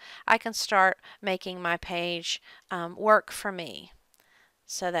half, I can start making my page work for me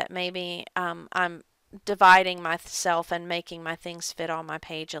so that maybe I'm dividing myself and making my things fit on my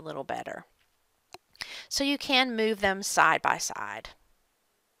page a little better. So you can move them side by side.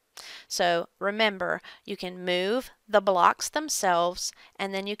 So remember, you can move the blocks themselves,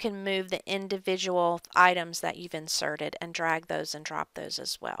 and then you can move the individual items that you've inserted and drag those and drop those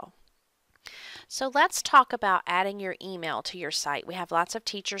as well. So let's talk about adding your email to your site. We have lots of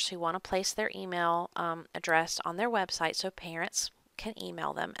teachers who want to place their email address on their website so parents can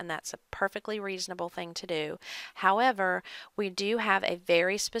email them, and that's a perfectly reasonable thing to do. However, we do have a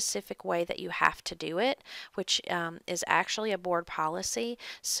very specific way that you have to do it, which is actually a board policy.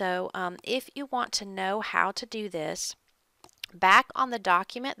 So if you want to know how to do this, back on the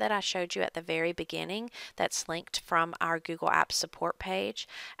document that I showed you at the very beginning that's linked from our Google Apps support page,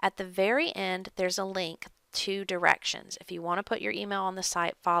 at the very end there's a link to directions. If you want to put your email on the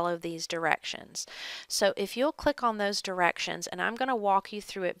site, follow these directions. So if you'll click on those directions, and I'm going to walk you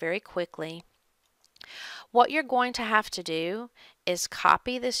through it very quickly, what you're going to have to do is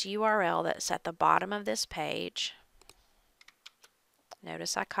copy this URL that's at the bottom of this page.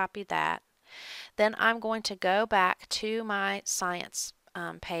 Notice I copied that. Then I'm going to go back to my science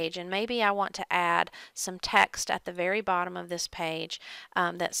page, and maybe I want to add some text at the very bottom of this page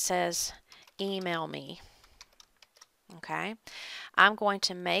that says email me. Okay, I'm going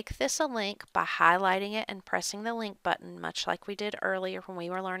to make this a link by highlighting it and pressing the link button, much like we did earlier when we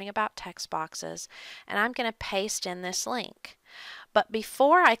were learning about text boxes, and I'm going to paste in this link. But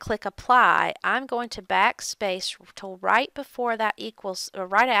before I click apply, I'm going to backspace to right before that equals, or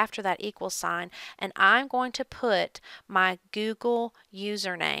right after that equal sign, and I'm going to put my Google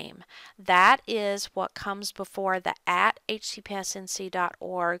username. That is what comes before the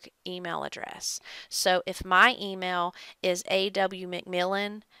 @hcpsnc.org email address. So if my email is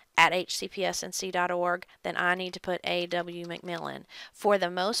awmcmillan@hcpsnc.org, then I need to put awmcmillan. For the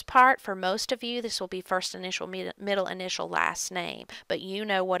most part, for most of you, this will be first initial, middle initial, last name. But you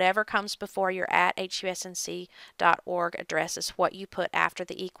know whatever comes before your @hcpsnc.org address is what you put after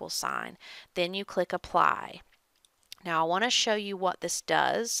the equal sign. Then you click apply. Now I want to show you what this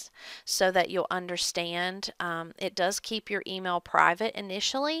does so that you'll understand. It does keep your email private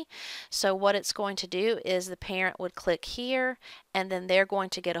initially. So what it's going to do is the parent would click here, and then they're going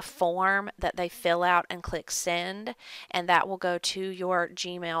to get a form that they fill out and click send, and that will go to your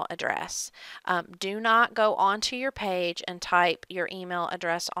Gmail address. Do not go onto your page and type your email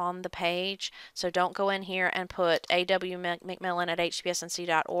address on the page. So don't go in here and put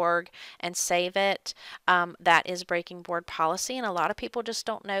awmcmillan@hcpsnc.org and save it. That is breaking board policy, and a lot of people just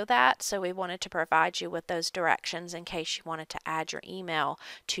don't know that, so we wanted to provide you with those directions in case you wanted to add your email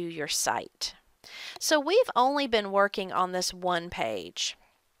to your site. So we've only been working on this one page.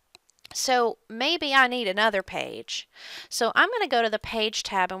 So maybe I need another page. So I'm going to go to the Page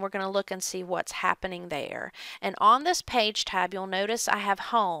tab, and we're going to look and see what's happening there. And on this Page tab, you'll notice I have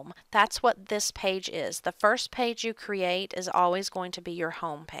Home. That's what this page is. The first page you create is always going to be your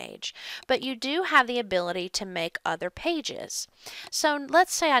home page. But you do have the ability to make other pages. So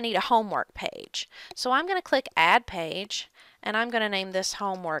let's say I need a homework page. So I'm going to click Add Page, and I'm going to name this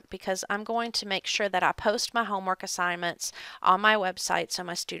homework because I'm going to make sure that I post my homework assignments on my website so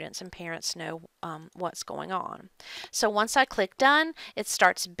my students and parents know what's going on. So once I click done, it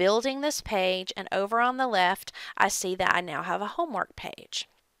starts building this page, and over on the left I see that I now have a homework page.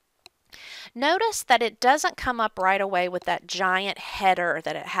 Notice that it doesn't come up right away with that giant header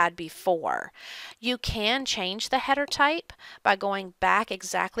that it had before. You can change the header type by going back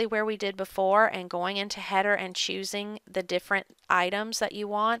exactly where we did before and going into header and choosing the different items that you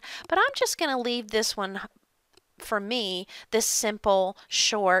want, but I'm just going to leave this one, for me, this simple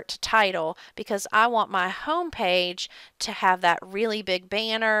short title, because I want my home page to have that really big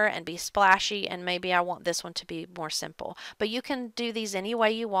banner and be splashy, and maybe I want this one to be more simple. But you can do these any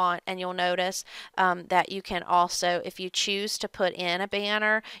way you want, and you'll notice that you can also, if you choose to put in a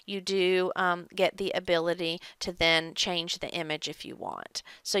banner, you do get the ability to then change the image if you want.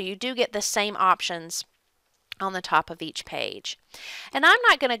 So you do get the same options on the top of each page. And I'm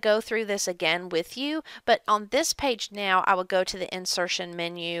not going to go through this again with you, but on this page now I would go to the insertion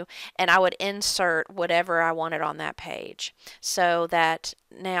menu and I would insert whatever I wanted on that page, so that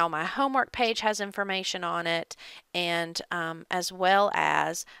now my homework page has information on it, and as well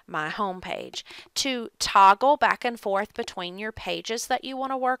as my home page. To toggle back and forth between your pages that you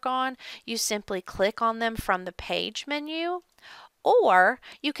want to work on, you simply click on them from the page menu, or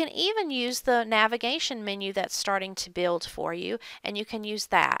you can even use the navigation menu that's starting to build for you, and you can use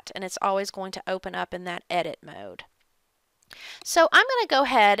that, and it's always going to open up in that edit mode. So I'm going to go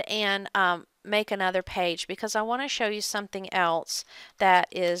ahead and make another page because I want to show you something else that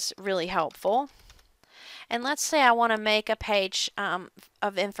is really helpful. And let's say I want to make a page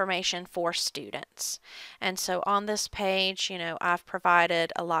of information for students. And so on this page, you know, I've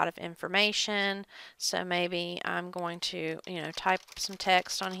provided a lot of information. So maybe I'm going to, you know, type some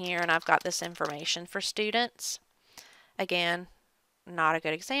text on here, and I've got this information for students. Again, not a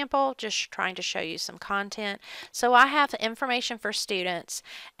good example, just trying to show you some content. So I have information for students,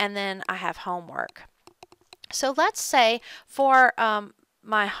 and then I have homework. So let's say for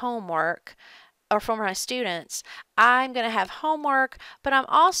my homework, or for my students, I'm going to have homework, but I'm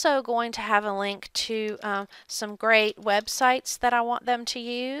also going to have a link to some great websites that I want them to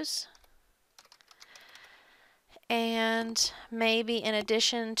use. And maybe in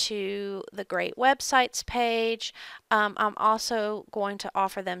addition to the great websites page, I'm also going to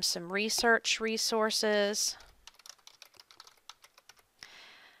offer them some research resources.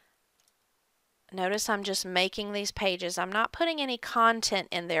 Notice I'm just making these pages. I'm not putting any content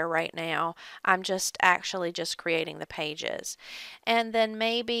in there right now. I'm just actually just creating the pages. And then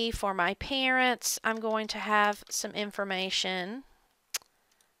maybe for my parents, I'm going to have some information.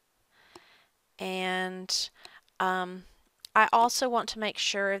 And I also want to make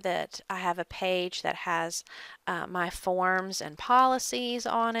sure that I have a page that has my forms and policies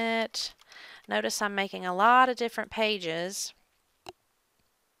on it. Notice I'm making a lot of different pages.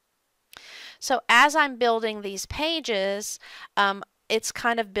 So as I'm building these pages, it's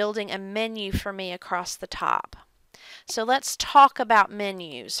kind of building a menu for me across the top. So let's talk about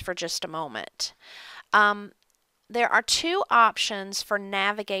menus for just a moment. There are two options for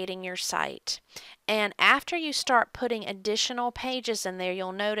navigating your site. And after you start putting additional pages in there,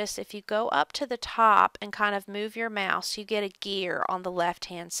 you'll notice if you go up to the top and kind of move your mouse, you get a gear on the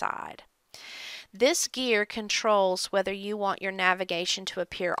left-hand side. This gear controls whether you want your navigation to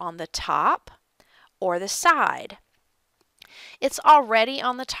appear on the top or the side. It's already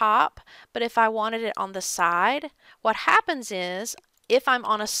on the top, but if I wanted it on the side, what happens is if I'm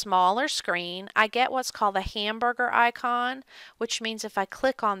on a smaller screen, I get what's called a hamburger icon, which means if I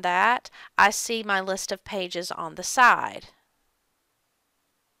click on that, I see my list of pages on the side.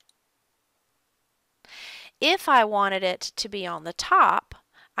 If I wanted it to be on the top,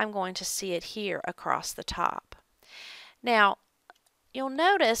 I'm going to see it here across the top. Now, you'll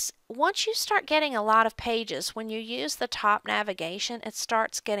notice once you start getting a lot of pages, when you use the top navigation, it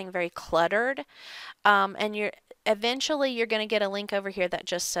starts getting very cluttered, and eventually you're going to get a link over here that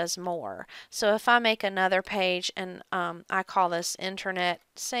just says more. So if I make another page and I call this Internet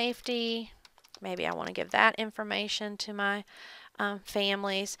Safety, maybe I want to give that information to my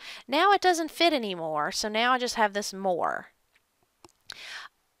families. Now it doesn't fit anymore, so now I just have this more.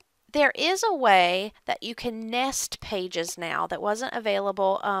 There is a way that you can nest pages now that wasn't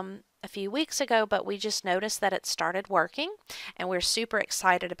available a few weeks ago, but we just noticed that it started working, and we're super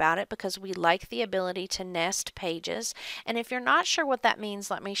excited about it because we like the ability to nest pages. And if you're not sure what that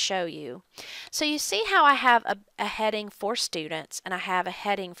means, let me show you. So you see how I have a heading for students and I have a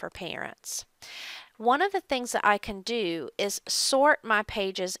heading for parents. One of the things that I can do is sort my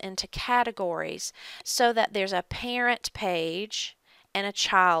pages into categories so that there's a parent page and a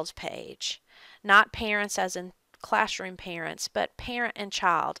child page. Not parents as in classroom parents, but parent and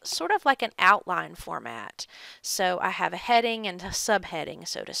child, sort of like an outline format. So I have a heading and a subheading,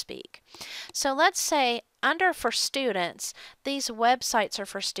 so to speak. So let's say under for students, these websites are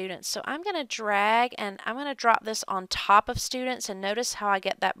for students. So I'm going to drag and I'm going to drop this on top of students, and notice how I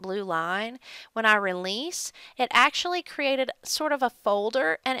get that blue line. When I release, it actually created sort of a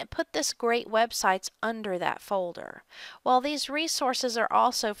folder, and it put this great websites under that folder. Well, these resources are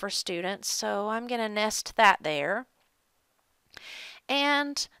also for students, so I'm going to nest that there.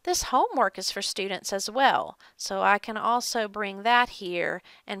 And this homework is for students as well. So I can also bring that here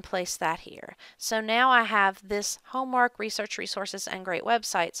and place that here. So now I have this homework, research resources, and great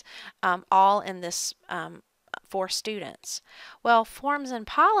websites all in this for students. Well, forms and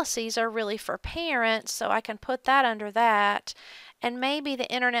policies are really for parents, so I can put that under that. And maybe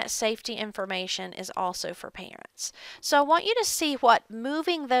the internet safety information is also for parents. So I want you to see what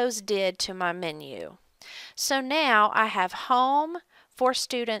moving those did to my menu. So now I have home, for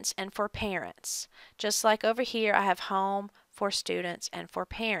students, and for parents. Just like over here, I have home, for students, and for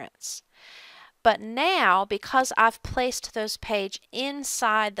parents. But now, because I've placed those pages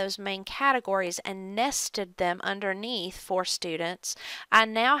inside those main categories and nested them underneath for students, I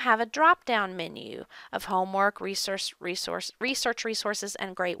now have a drop-down menu of homework, research resources,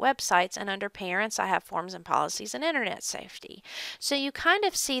 and great websites. And under parents, I have forms and policies and internet safety. So you kind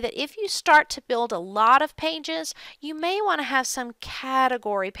of see that if you start to build a lot of pages, you may want to have some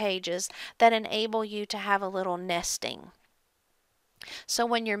category pages that enable you to have a little nesting. So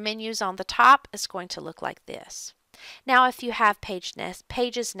when your menu's on the top, it's going to look like this. Now if you have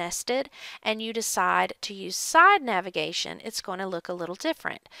pages nested and you decide to use side navigation, it's going to look a little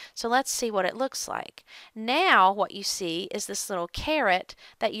different. So let's see what it looks like. Now what you see is this little caret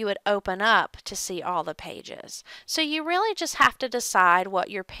that you would open up to see all the pages. So you really just have to decide what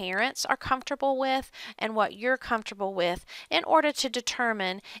your parents are comfortable with and what you're comfortable with in order to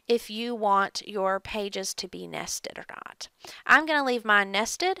determine if you want your pages to be nested or not. I'm going to leave mine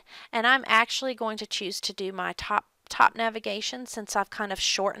nested, and I'm actually going to choose to do my top navigation since I've kind of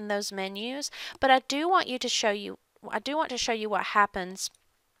shortened those menus, but I do want to show you what happens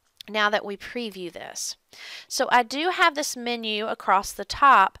now that we preview this. So I do have this menu across the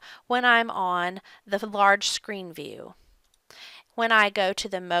top when I'm on the large screen view. When I go to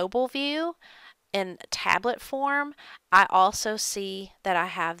the mobile view in tablet form, I also see that I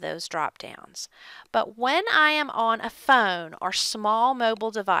have those drop downs. But when I am on a phone or small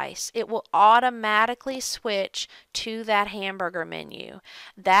mobile device, it will automatically switch to that hamburger menu.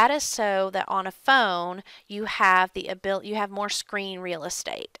 That is so that on a phone you have the ability, you have more screen real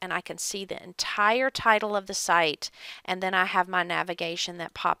estate, and I can see the entire title of the site, and then I have my navigation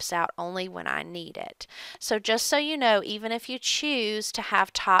that pops out only when I need it. So just so you know, even if you choose to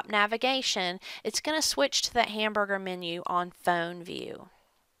have top navigation, it's going to switch to that hamburger menu on phone view.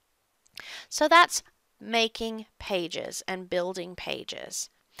 So that's making pages and building pages.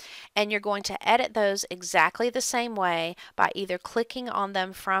 And you're going to edit those exactly the same way by either clicking on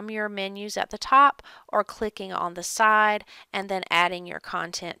them from your menus at the top or clicking on the side and then adding your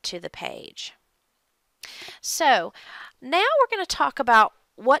content to the page. So now we're going to talk about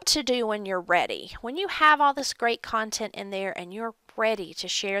what to do when you're ready. When you have all this great content in there and you're ready to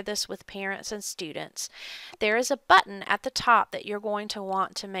share this with parents and students, there is a button at the top that you're going to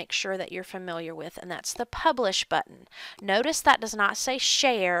want to make sure that you're familiar with, and that's the Publish button. Notice that does not say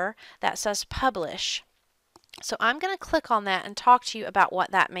Share, that says Publish. So I'm going to click on that and talk to you about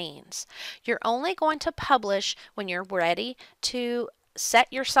what that means. You're only going to publish when you're ready to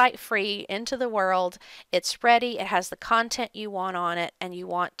set your site free into the world. It's ready, it has the content you want on it, and you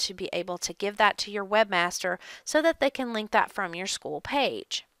want to be able to give that to your webmaster so that they can link that from your school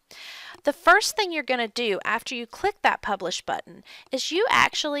page. The first thing you're going to do after you click that Publish button is you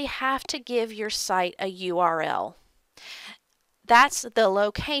actually have to give your site a URL. That's the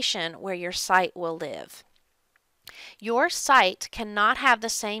location where your site will live. Your site cannot have the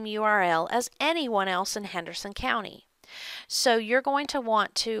same URL as anyone else in Henderson County. So you're going to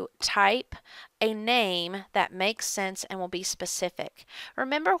want to type a name that makes sense and will be specific.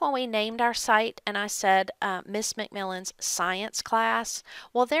 Remember when we named our site and I said Miss McMillan's science class?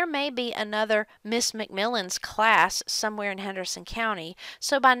 Well, there may be another Miss McMillan's class somewhere in Henderson County.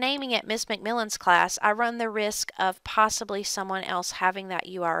 So by naming it Miss McMillan's class, I run the risk of possibly someone else having that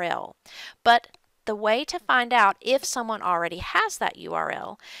URL. But the way to find out if someone already has that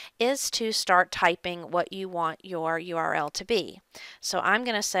URL is to start typing what you want your URL to be. So I'm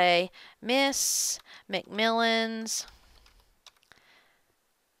going to say Miss McMillan's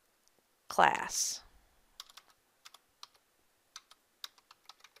class.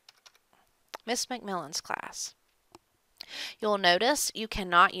 Miss McMillan's class. You'll notice you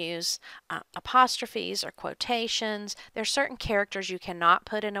cannot use apostrophes or quotations. There are certain characters you cannot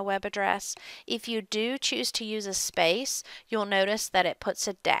put in a web address. If you do choose to use a space, you'll notice that it puts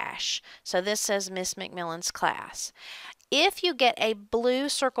a dash. So this says Miss McMillan's class. If you get a blue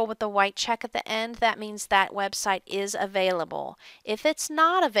circle with a white check at the end, that means that website is available. If it's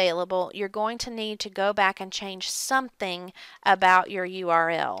not available, you're going to need to go back and change something about your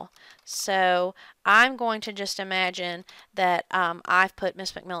URL. So I'm going to just imagine that I've put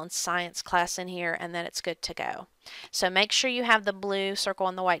Miss McMillan's science class in here and that it's good to go. So make sure you have the blue circle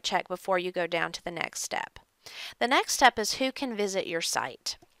and the white check before you go down to the next step. The next step is who can visit your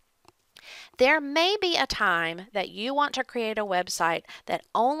site. There may be a time that you want to create a website that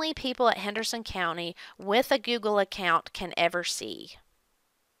only people at Henderson County with a Google account can ever see.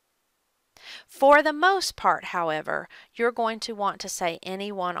 For the most part, however, you're going to want to say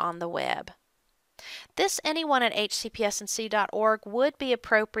anyone on the web. This anyone at hcpsnc.org would be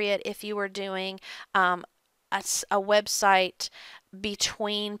appropriate if you were doing a website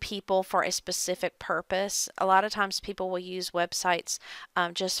between people for a specific purpose. A lot of times people will use websites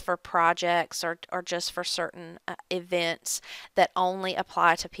just for projects or just for certain events that only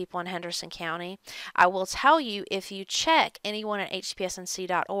apply to people in Henderson County. I will tell you, if you check anyone at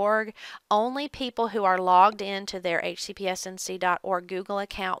hcpsnc.org, only people who are logged into their hcpsnc.org Google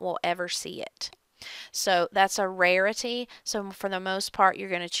account will ever see it. So that's a rarity. So for the most part, you're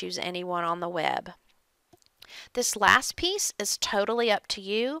going to choose anyone on the web. This last piece is totally up to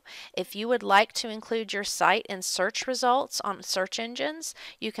you. If you would like to include your site in search results on search engines,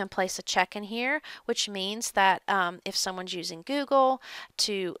 you can place a check in here, which means that if someone's using Google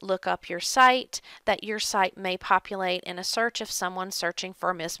to look up your site, that your site may populate in a search if someone's searching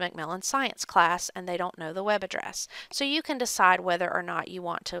for Miss McMillan science class and they don't know the web address. So you can decide whether or not you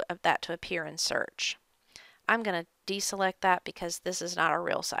want that to appear in search. I'm going to deselect that because this is not a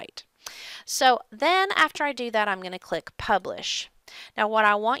real site. So then after I do that, I'm going to click Publish. Now what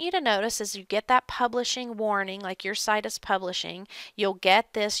I want you to notice is you get that publishing warning, like your site is publishing. You'll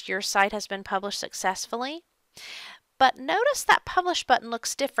get this, your site has been published successfully. But notice that Publish button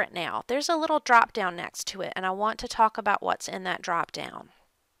looks different now. There's a little drop down next to it, and I want to talk about what's in that drop down.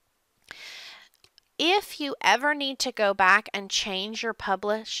 If you ever need to go back and change your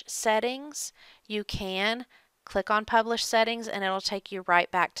publish settings, you can Click on Publish Settings and it'll take you right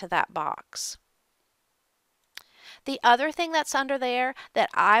back to that box. The other thing that's under there that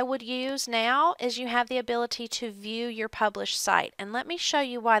I would use now is you have the ability to view your published site. And let me show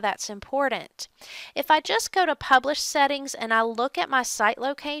you why that's important. If I just go to Publish Settings and I look at my site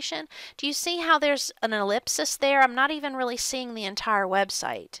location, do you see how there's an ellipsis there? I'm not even really seeing the entire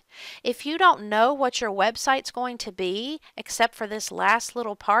website. If you don't know what your website's going to be, except for this last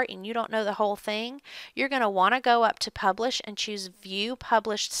little part, and you don't know the whole thing, you're going to want to go up to Publish and choose View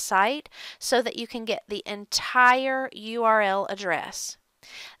Published Site so that you can get the entire URL address.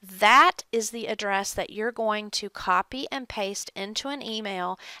 That is the address that you're going to copy and paste into an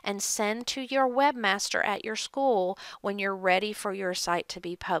email and send to your webmaster at your school when you're ready for your site to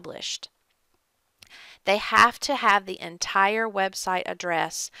be published. They have to have the entire website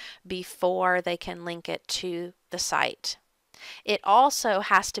address before they can link it to the site. It also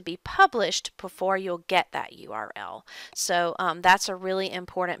has to be published before you'll get that URL. So that's a really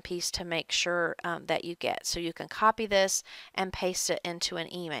important piece to make sure that you get. So you can copy this and paste it into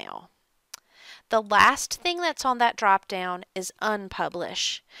an email. The last thing that's on that drop down is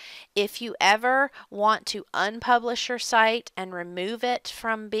unpublish. If you ever want to unpublish your site and remove it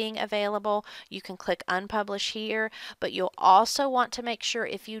from being available, you can click unpublish here, but you'll also want to make sure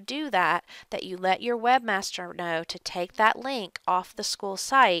if you do that, that you let your webmaster know to take that link off the school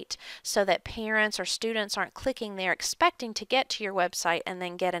site so that parents or students aren't clicking there expecting to get to your website and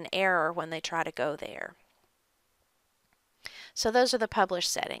then get an error when they try to go there. So those are the publish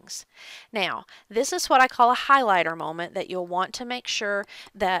settings. Now, this is what I call a highlighter moment that you'll want to make sure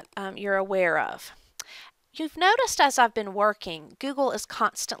that you're aware of. You've noticed as I've been working, Google is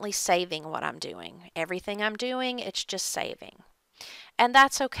constantly saving what I'm doing. Everything I'm doing, it's just saving. And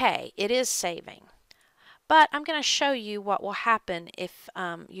that's okay. It is saving. But I'm going to show you what will happen if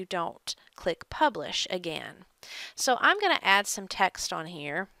you don't click publish again. So I'm going to add some text on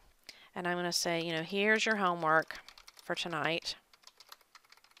here. And I'm going to say, you know, here's your homework for tonight.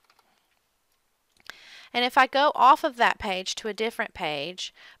 And if I go off of that page to a different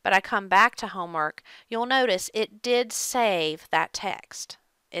page, but I come back to homework, you'll notice it did save that text.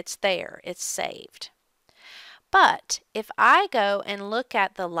 It's there. It's saved. But if I go and look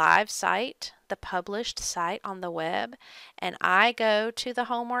at the live site, the published site on the web, and I go to the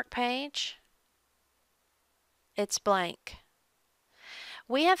homework page, it's blank.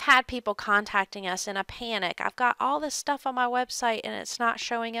 We have had people contacting us in a panic. I've got all this stuff on my website and it's not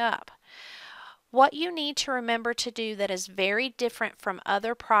showing up. What you need to remember to do that is very different from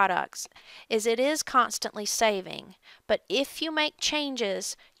other products is it is constantly saving, but if you make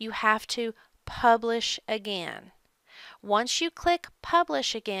changes, you have to publish again. Once you click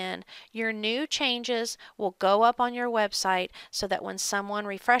publish again, your new changes will go up on your website so that when someone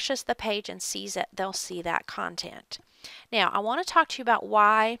refreshes the page and sees it, they'll see that content. Now, I want to talk to you about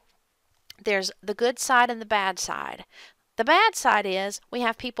why there's the good side and the bad side. The bad side is we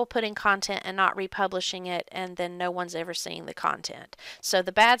have people putting content and not republishing it, and then no one's ever seeing the content. So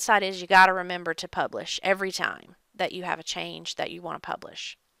the bad side is you got to remember to publish every time that you have a change that you want to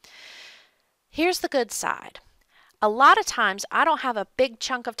publish. Here's the good side. A lot of times I don't have a big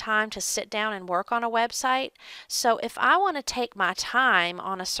chunk of time to sit down and work on a website. So if I want to take my time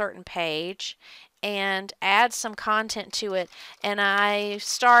on a certain page and add some content to it, and I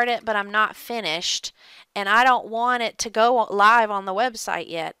start it but I'm not finished, and I don't want it to go live on the website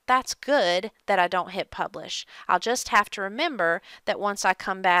yet, that's good that I don't hit publish. I'll just have to remember that once I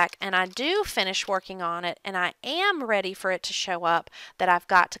come back and I do finish working on it and I am ready for it to show up, that I've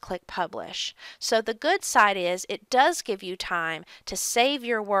got to click publish. So the good side is it does give you time to save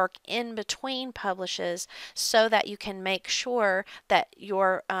your work in between publishes so that you can make sure that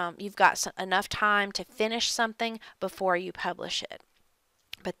you've got enough time to finish something before you publish it.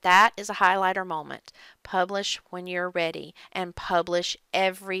 But that is a highlighter moment. Publish when you're ready, and publish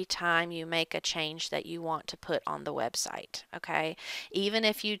every time you make a change that you want to put on the website. Okay? Even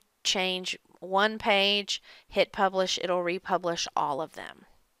if you change one page, hit publish, it'll republish all of them.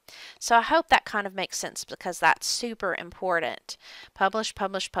 So I hope that kind of makes sense because that's super important. Publish,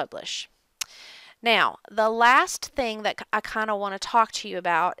 publish, publish. Now, the last thing that I kind of want to talk to you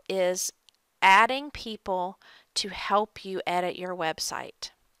about is adding people to help you edit your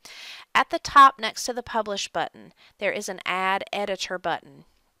website. At the top next to the Publish button, there is an Add Editor button.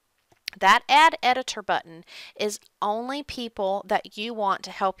 That Add Editor button is only people that you want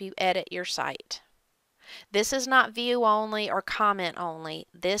to help you edit your site. This is not view only or comment only.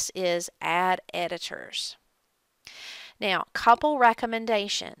 This is Add Editors. Now, couple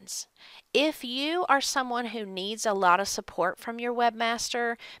recommendations. If you are someone who needs a lot of support from your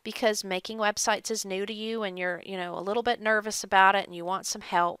webmaster because making websites is new to you and you're, a little bit nervous about it and you want some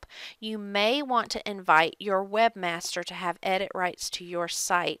help, you may want to invite your webmaster to have edit rights to your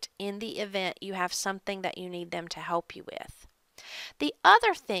site in the event you have something that you need them to help you with. The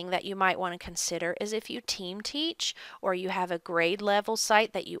other thing that you might want to consider is if you team teach or you have a grade level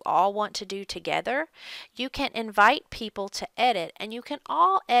site that you all want to do together, you can invite people to edit and you can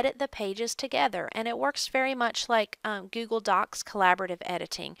all edit the pages together. And it works very much like Google Docs collaborative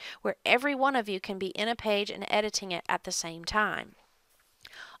editing, where every one of you can be in a page and editing it at the same time.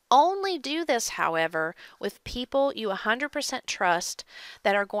 Only do this, however, with people you 100% trust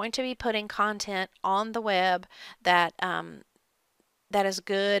that are going to be putting content on the web that is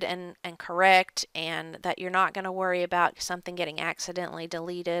good and correct, and that you're not going to worry about something getting accidentally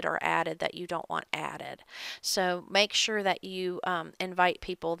deleted or added that you don't want added. So make sure that you invite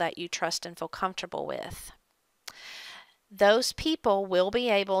people that you trust and feel comfortable with. Those people will be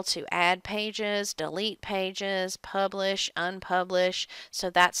able to add pages, delete pages, publish, unpublish. So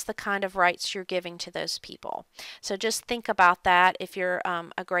that's the kind of rights you're giving to those people. So just think about that if you're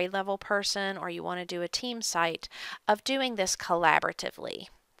a grade level person or you want to do a team site, of doing this collaboratively.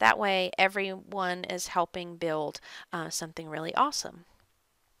 That way everyone is helping build something really awesome.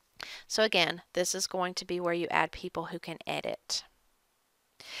 So again, this is going to be where you add people who can edit.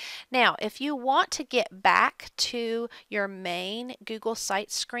 Now, if you want to get back to your main Google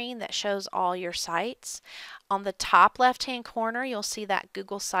Sites screen that shows all your sites, on the top left-hand corner, you'll see that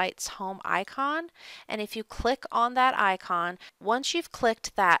Google Sites home icon. And if you click on that icon, once you've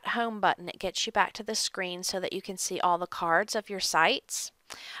clicked that home button, it gets you back to the screen so that you can see all the cards of your sites.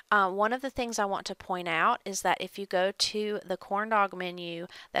 One of the things I want to point out is that if you go to the corn dog menu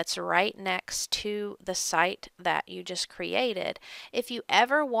that's right next to the site that you just created, if you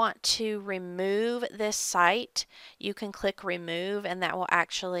ever want to remove this site, you can click remove and that will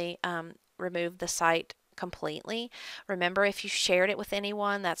actually remove the site completely. Remember, if you shared it with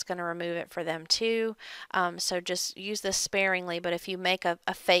anyone, that's going to remove it for them too. So just use this sparingly, but if you make a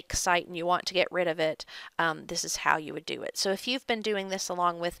fake site and you want to get rid of it, this is how you would do it. So if you've been doing this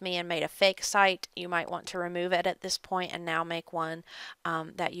along with me and made a fake site, you might want to remove it at this point and now make one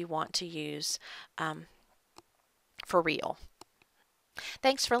that you want to use for real.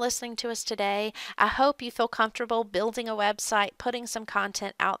 Thanks for listening to us today. I hope you feel comfortable building a website, putting some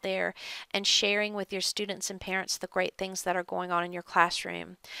content out there, and sharing with your students and parents the great things that are going on in your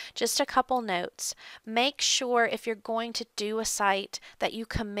classroom. Just a couple notes. Make sure if you're going to do a site that you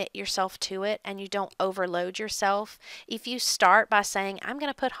commit yourself to it and you don't overload yourself. If you start by saying, I'm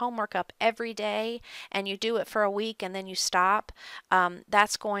going to put homework up every day, and you do it for a week and then you stop,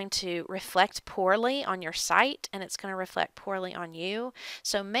 that's going to reflect poorly on your site and it's going to reflect poorly on you.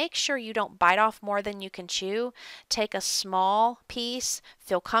 So make sure you don't bite off more than you can chew. Take a small piece,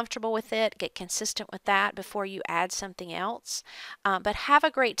 feel comfortable with it, get consistent with that before you add something else. But have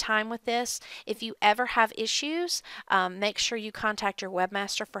a great time with this. If you ever have issues, make sure you contact your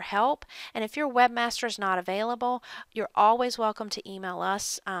webmaster for help. And if your webmaster is not available, you're always welcome to email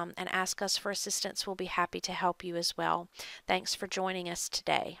us and ask us for assistance. We'll be happy to help you as well. Thanks for joining us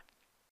today.